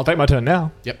 I'll take my turn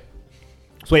now. Yep.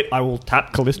 Sweet, I will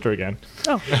tap Callista again.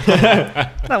 Oh,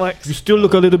 that works. You still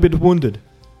look a little bit wounded.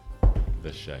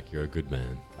 The Shack, you're a good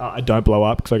man. I don't blow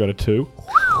up because I got a 2.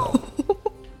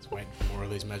 Let's wait for more of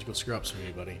these magical screw-ups from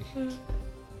you, buddy.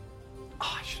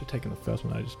 I should have taken the first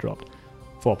one I just dropped.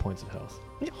 4 points of health.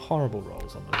 Horrible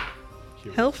rolls on them.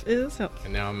 Health is health.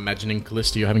 And now I'm imagining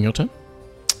Callista, you're having your turn.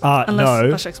 Unless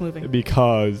No, Vashek's moving.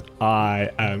 because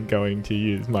I am going to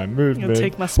use my movement. You'll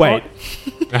take my spot.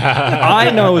 Wait,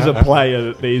 I know as a player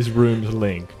that these rooms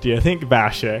link. Do you think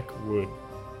Vashek would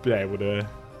be able to...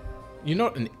 You're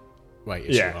not an... Wait,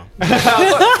 yes Yeah.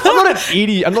 you are. I'm not an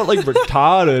idiot. I'm not like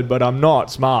retarded, but I'm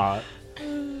not smart.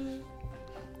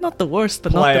 Not the worst,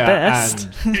 but not Player the best.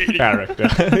 and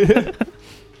character.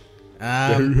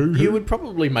 You would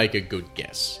probably make a good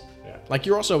guess. Yeah. Like,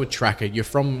 you're also a tracker. You're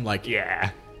from, like... Yeah.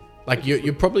 Like,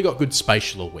 you've probably got good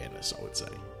spatial awareness, I would say.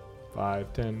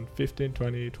 5, 10, 15,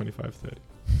 20, 25, 30.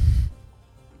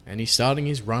 And he's starting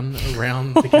his run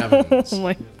around the caverns. Oh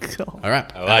my god. All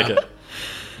right. I like it.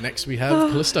 Next, we have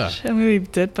Callista. I'm gonna be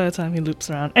dead by the time he loops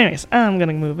around. Anyways, I'm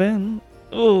gonna move in.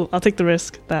 Oh, I'll take the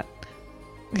risk that.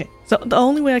 Okay, so the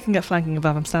only way I can get flanking is if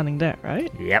I'm standing there,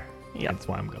 right? Yep. Yep. That's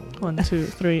why I'm going. 1, 2,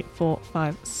 3, 4,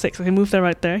 5, 6. I can move there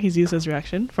right there. He's used his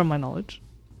reaction from my knowledge.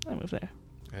 I move there.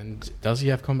 And does he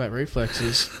have combat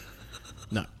reflexes?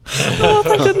 No. Oh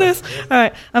my goodness! All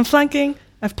right, I'm flanking.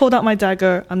 I've pulled out my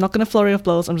dagger. I'm not gonna flurry of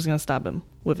blows. I'm just gonna stab him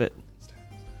with it.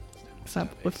 Stab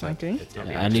with flanking.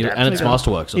 And it's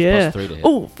masterwork, so it's Yeah. plus 3 to hit.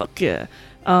 Oh fuck yeah!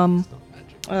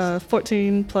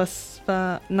 14 plus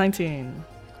 19.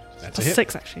 That's a Plus hit.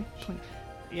 6 actually. 20.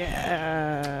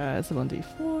 Yeah, it's a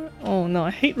 1d4. Oh no,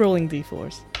 I hate rolling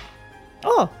d4s.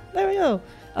 Oh, there we go.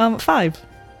 5.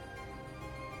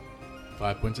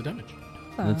 5 points of damage.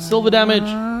 And it's silver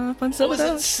damage. Points silver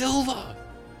damage. silver?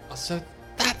 Oh, so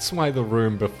that's why the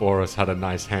room before us had a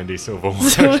nice handy silver one.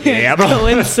 So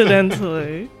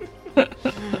coincidentally.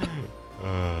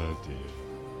 Oh, dear.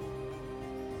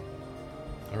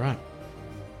 All right.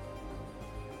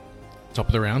 Top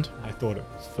of the round. I thought it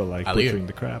was for like Aliu. butchering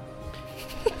the crab.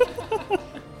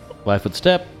 5-foot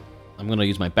step. I'm going to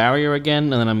use my barrier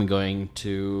again, and then I'm going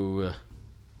to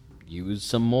use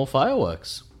some more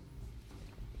fireworks.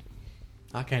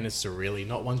 Arcanists are really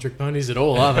not one-trick ponies at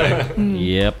all, are they?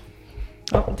 Yep.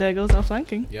 Oh, there goes our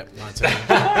flanking. Yep, 19.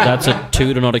 That's a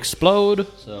 2 to not explode,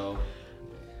 so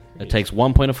it takes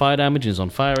 1 point of fire damage and is on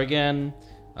fire again.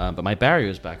 But my barrier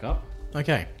is back up.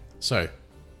 Okay, so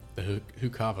the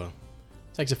Hukava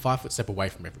takes a 5-foot step away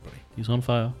from everybody. He's on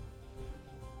fire.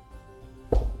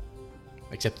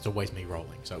 Except it's always me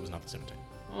rolling, so it was another 17.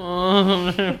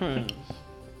 There's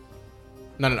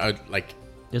No, like,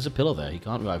 a pillar there. He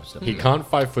can't 5 step. He can't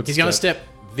 5-foot he's going to step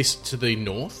this to the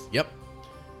north. Yep.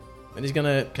 And he's going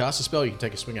to cast a spell. You can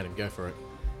take a swing at him. Go for it.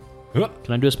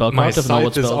 Can I do a spell My craft if I know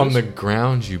what scythe is spell on it the is?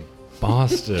 ground, you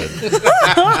bastard.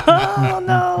 Oh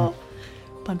no!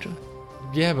 Punch him.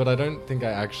 Yeah, but I don't think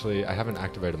I haven't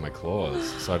activated my claws,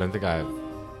 so I don't think I have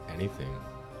anything.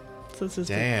 So this is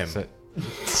Damn. So,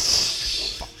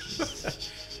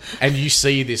 And you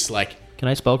see this, like, Can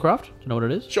I spellcraft? Do you know what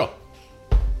it is? sure.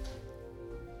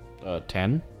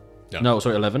 10? No. No,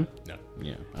 sorry, 11? No.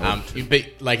 Yeah. You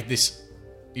be like this.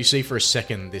 You see for a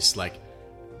second this like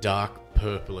dark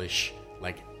purplish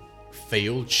like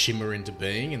field shimmer into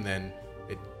being, and then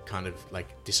it kind of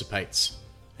like dissipates,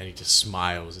 and he just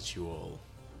smiles at you all.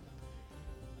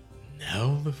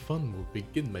 Now the fun will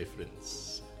begin, my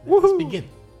friends. Let's Woohoo! begin.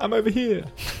 I'm over here.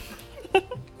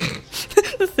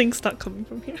 the things start coming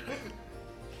from here.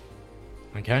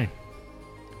 Okay.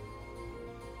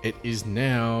 It is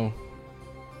now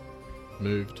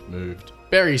moved.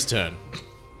 Barry's turn.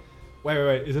 Wait.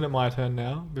 Isn't it my turn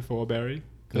now before Barry?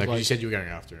 Because you said you were going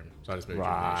after him, so I just moved you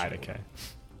Right, to the okay.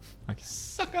 Okay.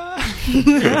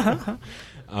 Sucker!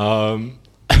 I'm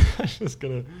just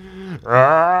gonna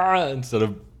instead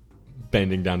of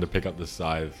bending down to pick up the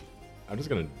scythe, I'm just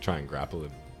gonna try and grapple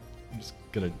him. I'm just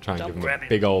gonna try and give him a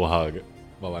big old hug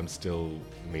while I'm still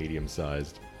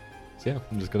medium-sized. So yeah,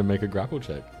 I'm just gonna make a grapple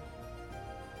check.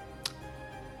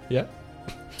 Yeah,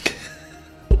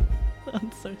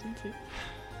 Uncertainty.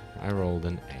 I rolled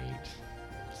an 8,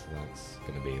 so that's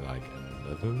gonna be like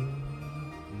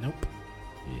 11. Nope.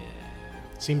 Yeah,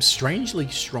 Seems strangely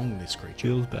strong, this creature.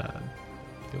 Feels bad.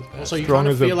 feels bad. Also, you Strong kind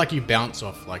of as a- feel like you bounce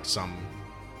off like some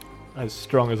As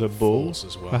strong as a bull. force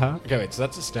as well. Uh-huh. Okay, wait, so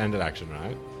that's a standard action,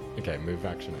 right? Okay, move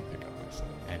action, I pick up myself.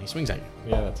 And he swings at you.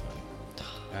 Yeah, that's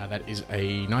fine. That is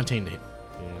a 19 to hit.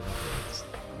 Yeah,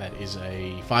 That is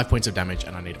a 5 points of damage,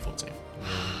 and I need a full save.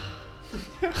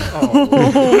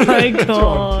 Oh my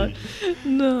god.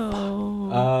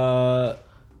 No.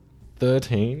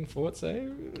 13 fort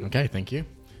save. Okay, thank you.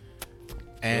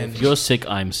 And If you're sick,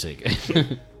 I'm sick.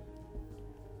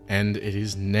 and it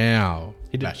is now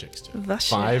Vashek's turn. That's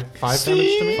 5 damage to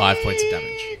me. 5 points of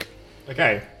damage.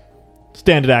 Okay.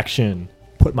 Standard action.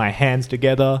 Put my hands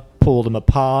together, pull them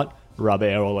apart, rub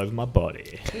air all over my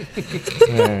body.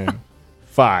 And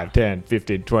 5, 10,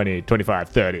 15, 20, 25,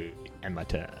 30. And my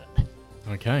turn.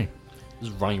 Okay.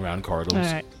 Just running around corridors.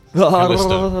 Alright.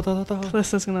 Callista.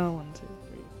 This is gonna 1, 2, 3,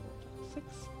 4, 5, 6.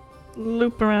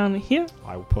 Loop around here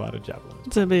I will pull out a javelin.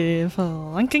 to be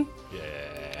flanking.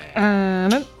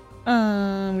 And then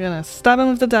I'm gonna stab him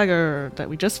with the dagger that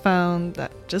we just found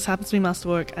that just happens to be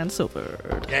masterwork and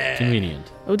silvered.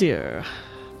 Convenient. Oh dear.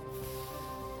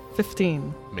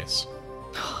 15. Miss.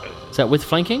 Is that with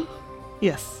flanking?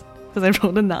 Yes, because I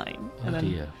rolled a 9. Oh and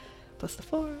then dear. plus the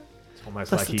 4. It's almost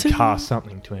Plus like the he 2. cast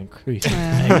something to increase.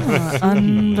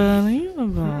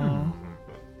 Unbelievable.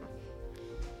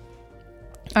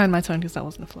 And my turn because that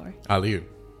wasn't a flurry. Aliu.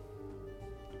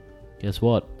 Guess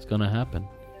what? It's gonna happen.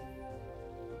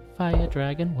 Fire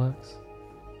dragon works.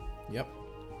 Yep.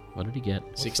 What did he get?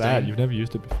 What's 16. that? You've never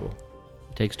used it before.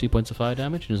 He takes 2 points of fire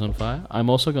damage and is on fire. I'm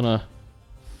also gonna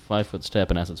 5-foot step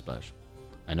and acid splash.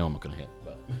 I know I'm not gonna hit,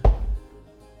 but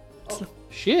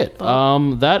shit.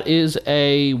 That is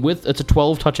it's a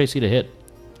 12 touch AC to hit.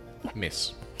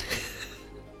 Miss.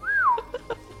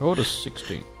 I rolled a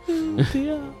 16.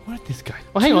 Yeah. What did this guy?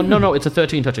 Oh, hang on. No, it's a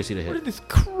 13 touch AC to What hit. did this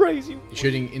crazy? You're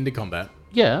shooting into combat.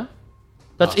 Yeah.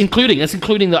 That's including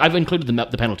I've included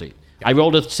the penalty. I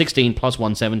rolled a 16 plus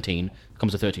 1, 17.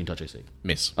 Comes to 13 touch AC.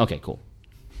 Miss. Okay, cool.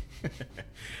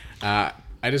 I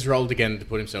just rolled again to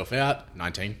put himself out.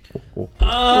 19.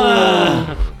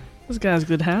 This guy's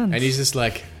good hands. And he's just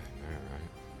like,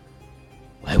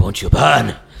 Why won't you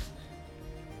burn?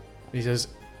 he says,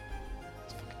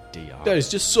 DR. there's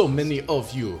just so many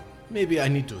of you. Maybe I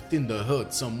need to thin the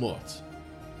herd somewhat.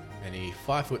 And he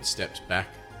 5-foot steps back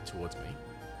towards me.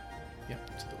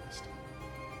 Yep, to the west.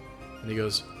 And he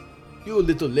goes, you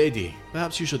little lady,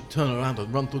 perhaps you should turn around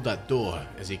and run through that door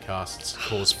as he casts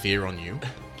Cause Fear on you.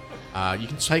 You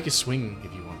can take a swing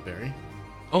if you want, Barry.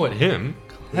 Oh, at him?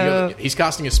 He's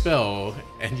casting a spell,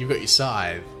 and you've got your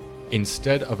scythe.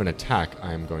 Instead of an attack,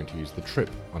 I am going to use the trip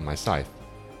on my scythe.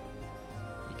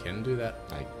 You can do that.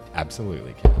 I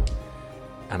absolutely can.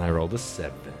 And I rolled a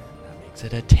 7. That makes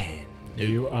it a 10.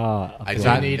 You are. I Is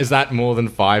don't that, need... is that more than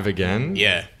 5 again?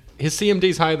 Yeah, His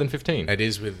CMD's higher than 15. it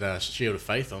is with Shield of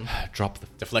Faith on. Drop the...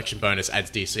 Deflection bonus adds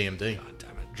to your CMD. Damn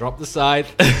it. Drop the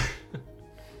scythe.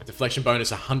 Deflection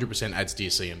bonus 100% adds to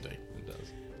your CMD. It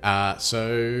does.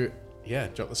 So, yeah,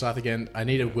 drop the scythe again. I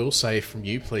need a will save from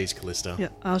you, please, Callista. Yeah,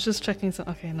 I was just checking some.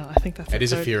 Okay, no, I think that's It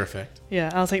is a third. fear effect.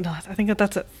 Yeah, I was like, no, I think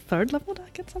that's at 3rd level. Did I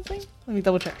get something? Let me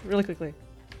double check really quickly.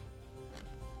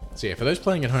 So, yeah, for those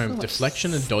playing at home, So much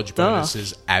deflection and dodge stuff.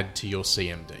 bonuses add to your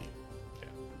CMD.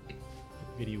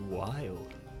 Pretty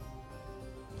wild.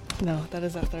 No, that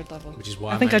is at 3rd level. Which is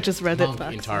why I think my I just read it monk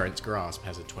back. in Tyrant's Grasp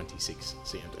has a 26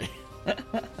 CMD.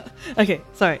 Okay,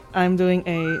 sorry. I'm doing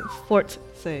a fort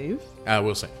save.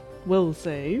 Will save. Will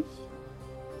save.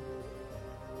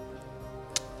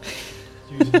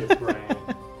 Using your brain.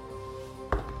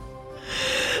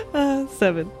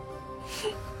 7.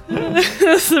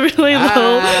 That's really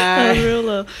low. That's real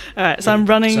low. Alright, so I'm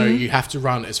running. So you have to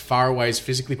run as far away as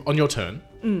physically... On your turn,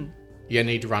 you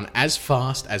need to run as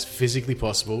fast as physically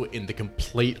possible in the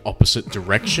complete opposite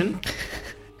direction.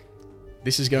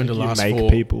 This is going to You last make for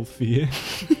people fear.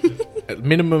 a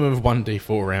minimum of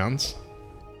 1d4 rounds,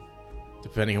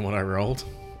 depending on what I rolled.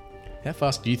 How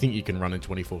fast do you think you can run in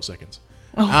 24 seconds?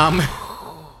 Not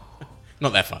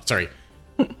that fast, sorry.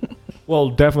 Well,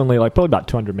 definitely, like probably about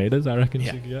 200 meters. I reckon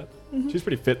Yeah. she could get. She's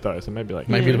pretty fit though, so maybe like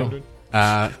Maybe Yeah.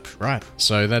 200. Right,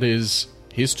 so that is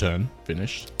his turn,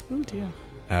 finished. Oh dear.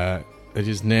 It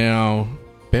is now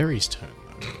Barry's turn,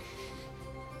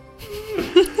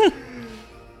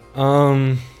 though.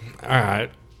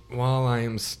 Alright. While I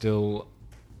am still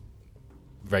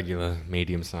regular,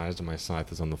 medium-sized, and my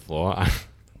scythe is on the floor,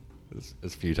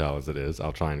 as futile as it is,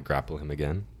 I'll try and grapple him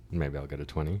again. Maybe I'll get a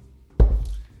 20.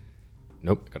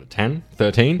 Nope, got a 10.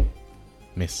 13.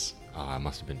 Miss. I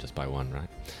must have been just by 1, right?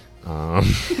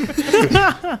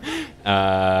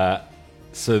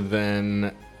 So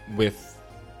then, with...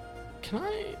 Can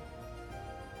I...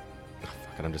 Oh,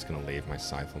 fuck it, I'm just going to leave my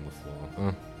scythe on the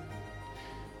floor.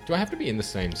 Do I have to be in the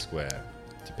same square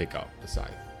to pick up the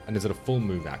scythe? And is it a full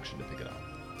move action to pick it up?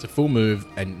 It's a full move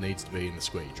and it needs to be in the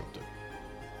square you dropped it.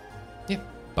 Yeah.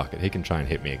 Fuck it, he can try and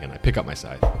hit me again. I pick up my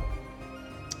scythe.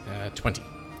 20.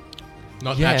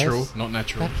 Not Yes. natural, not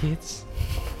natural. That hits.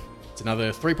 It's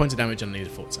another 3 points of damage and I need a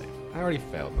fort save. I already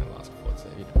failed my last fort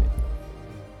save. You know me.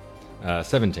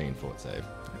 17 fort save.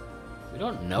 We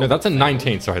don't know. No, that's a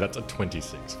 19. Sorry, that's a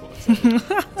 26 fort save.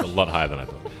 It's a lot higher than I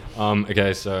thought.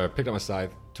 Okay, so picked up my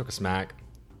scythe, took a smack,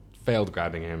 failed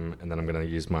grabbing him, and then I'm going to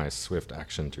use my swift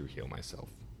action to heal myself.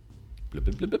 Blip,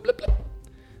 blip, blip, blip, blip, blip.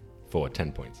 For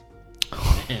 10 points.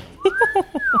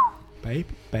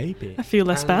 Baby. I feel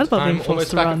less bad about being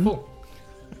forced to run. full.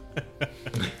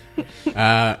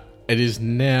 It is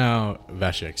now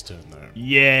Vashek's turn, though.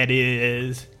 Yeah, it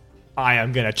is. I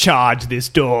am gonna charge this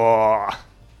door.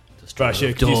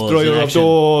 Vashek, destroyer of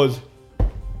doors.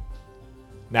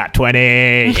 Nat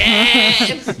 20.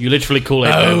 You literally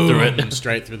Kool-Aid burn through it.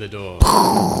 Straight through the door.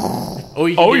 Oh,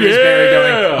 you can hear his Barry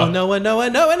going, oh,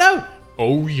 no.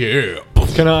 Oh, yeah.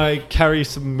 Can I carry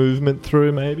some movement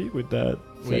through, maybe, with that?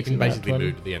 Well, you sexy can nat basically 20?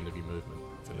 move to the end of your movement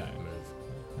for that move.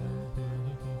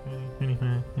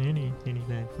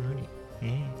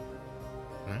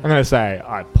 I'm gonna say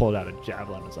I pulled out a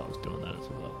javelin as I was doing that as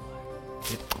well.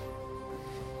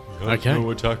 Okay. No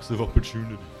attacks of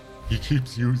opportunity. He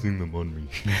keeps using them on me.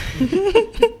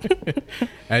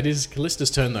 It is Callista's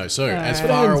turn, though. So, as Alright.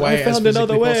 far away I as found physically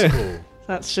another way. possible.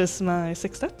 That's just my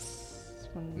 6 steps.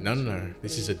 No.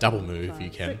 This is a double move. You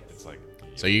can. It's like,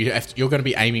 So you're going to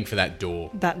be aiming for that door.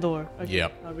 That door. Okay.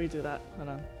 Yep. I'll redo that. Hold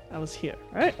on. I was here,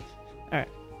 right? Alright.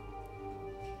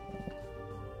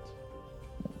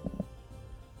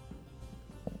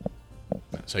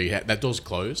 So that door's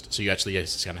closed. So you actually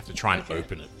just going to have to try and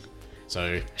open it.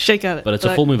 So Shake at it. But it's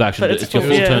a full move action. but It's your full-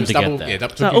 full yeah. turn to double, get there. yeah,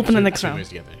 that So took you open the two- next two round. moves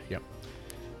to get there. Yep.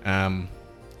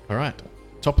 All right.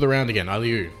 Top of the round again.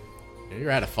 Aliu.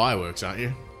 You're out of fireworks, aren't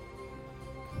you?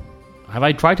 Have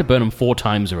I tried to burn him 4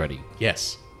 times already?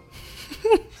 Yes.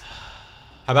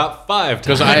 how about 5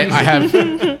 Because times? I have.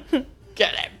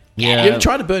 Yeah. You've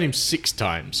tried to burn him 6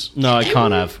 times. No, I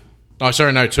can't have. Oh,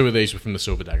 sorry, no. 2 of these were from the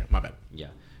silver dagger. My bad. Yeah.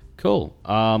 Cool.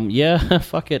 Yeah,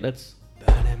 fuck it. Let's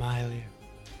Burn him, Aliu.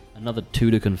 another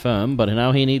 2 to confirm, but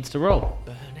now he needs to roll.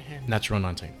 Burn him. Natural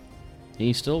 19.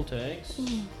 He still takes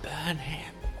Burn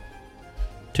him.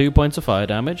 2 points of fire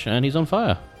damage, and he's on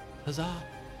fire. Huzzah.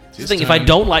 The thing, if I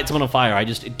don't light someone on fire,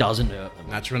 it doesn't hurt them.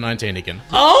 Natural 19 again.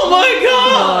 Oh my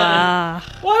god!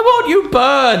 Why won't you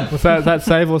burn? Was that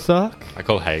save or suck? I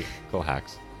call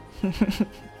hacks.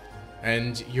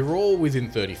 And you're all within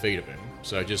 30 feet of him.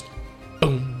 So just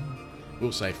boom.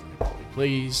 We'll save him,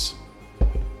 please.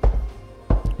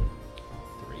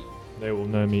 They will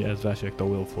know me as Vashek the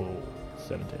Willful.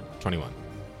 17. 21.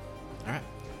 Alright.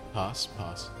 Pass.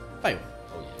 Fail.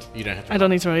 You don't have to. I don't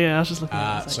need to roll. Yeah, I was just looking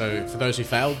at it. So for those who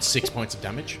failed, 6 points of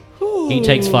damage. He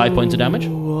takes 5 points of damage.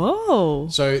 Whoa.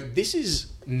 So this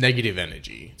is negative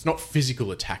energy. It's not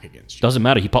physical attack against you. Doesn't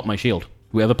matter, he popped my shield.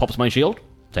 Whoever pops my shield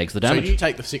takes the So damage. you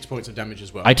take the 6 points of damage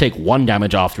as well. I take 1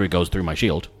 damage after it goes through my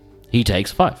shield. He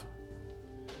takes 5.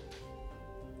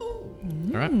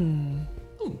 Alright.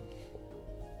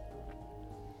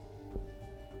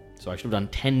 So I should have done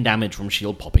 10 damage from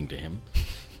shield popping to him.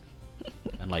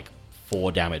 And like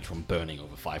 4 damage from burning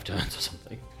over 5 turns or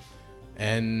something.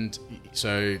 And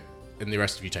so, and the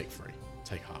rest of you take 3.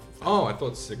 Take half of that. Oh, I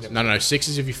thought 6. No. 6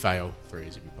 is if you fail, 3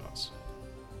 is if you pass.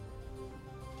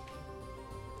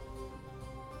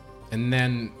 And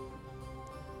then,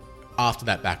 after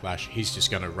that backlash, he's just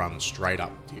going to run straight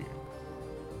up to you.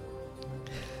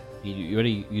 You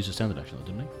already used a standard action, though,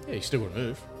 didn't Yeah, he's still going to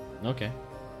move. he? Okay.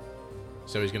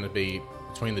 So he's going to be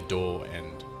between the door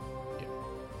and...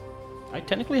 I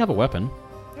technically have a weapon.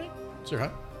 It's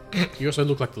alright. You also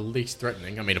look like the least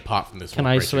threatening. I mean, apart from this Can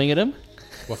one I creature. swing at him?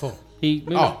 What for? He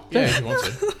moved. Oh, yeah, if you want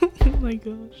to. Oh my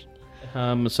gosh.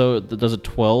 So does a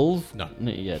 12? No.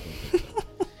 Yeah.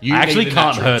 You I actually need a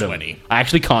can't natural hurt 20. him. I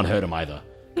actually can't hurt him either.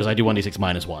 Because I do 1d6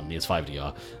 minus 1. He has 5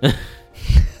 DR.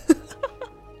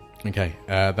 Okay,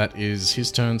 that is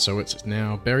his turn, so it's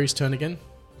now Barry's turn again.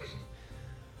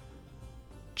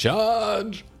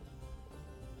 Charge!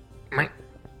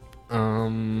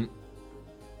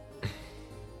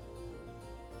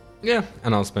 Yeah,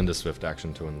 and I'll spend a swift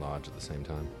action to enlarge at the same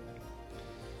time.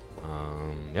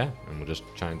 Yeah, and we'll just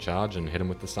try and charge and hit him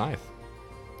with the scythe.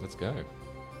 Let's go.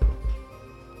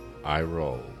 I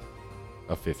roll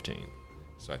a 15,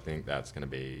 so I think that's going to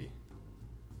be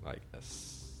like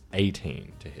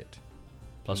 18 to hit.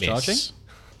 Plus Miss. charging?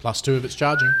 Plus 2 of its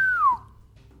charging.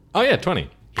 Oh yeah, 20.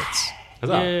 Hits.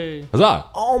 Huzzah! Yay. Huzzah!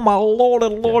 Oh my lord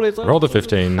and lord! It's Roll the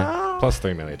 15, plus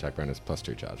 3 melee attack bonus, plus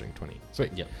 2 charging, 20.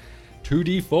 Sweet. Yep.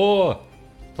 2d4,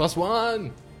 plus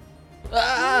 1.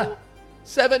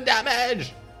 7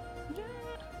 damage!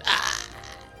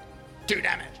 2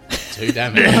 damage. 2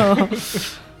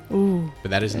 damage. But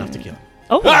that is enough to kill him.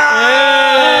 Oh.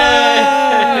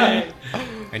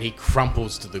 And he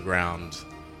crumples to the ground.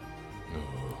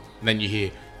 And then you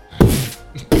hear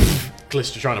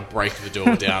Callista trying to break the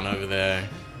door down over there.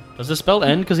 Does the spell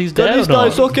end because he's dead? Callista, or not?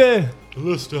 it's okay.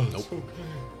 Callista.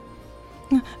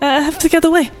 I have to get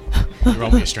away. You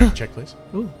roll me a strength check, please.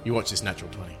 Ooh. You watch this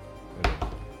natural 20.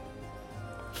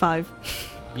 5.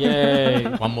 Yay!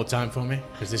 One more time for me,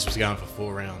 because this was going for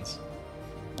 4 rounds.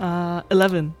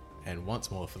 11. And once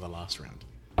more for the last round.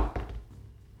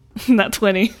 Not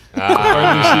 20. Called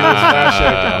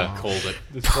it.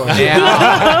 Oh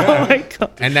my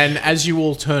god. And then as you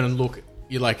all turn and look,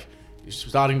 you're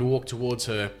starting to walk towards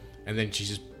her, and then she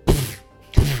just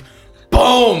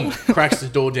boom, cracks the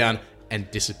door down and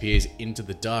disappears into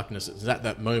the darkness. It's at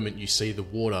that moment you see the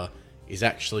water is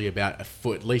actually about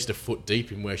at least a foot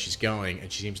deep in where she's going,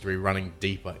 and she seems to be running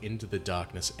deeper into the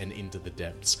darkness and into the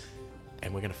depths.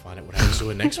 And we're going to find out what happens to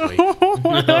her next week. I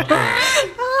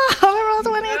rolled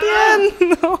 20 at the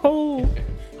end. No.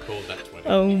 Called that 20.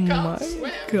 Oh my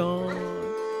god.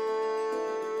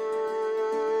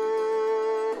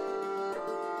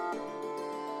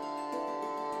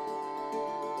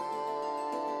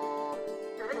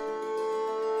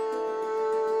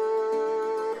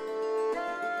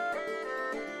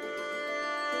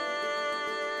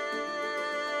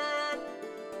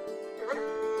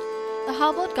 The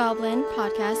Hobbled Goblin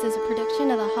podcast is a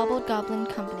production of the Hobbled Goblin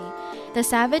Company. The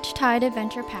Savage Tide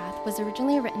Adventure Path was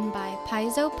originally written by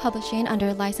Paizo Publishing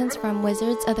under license from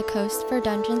Wizards of the Coast for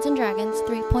Dungeons & Dragons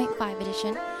 3.5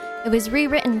 edition. It was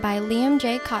rewritten by Liam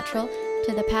J. Cottrell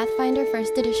to the Pathfinder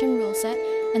 1st edition rule set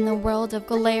and the world of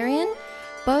Golarion,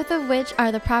 both of which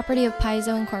are the property of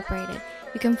Paizo Incorporated.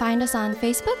 You can find us on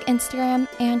Facebook, Instagram,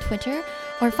 and Twitter,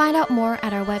 or find out more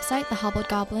at our website,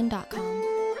 thehobbledgoblin.com.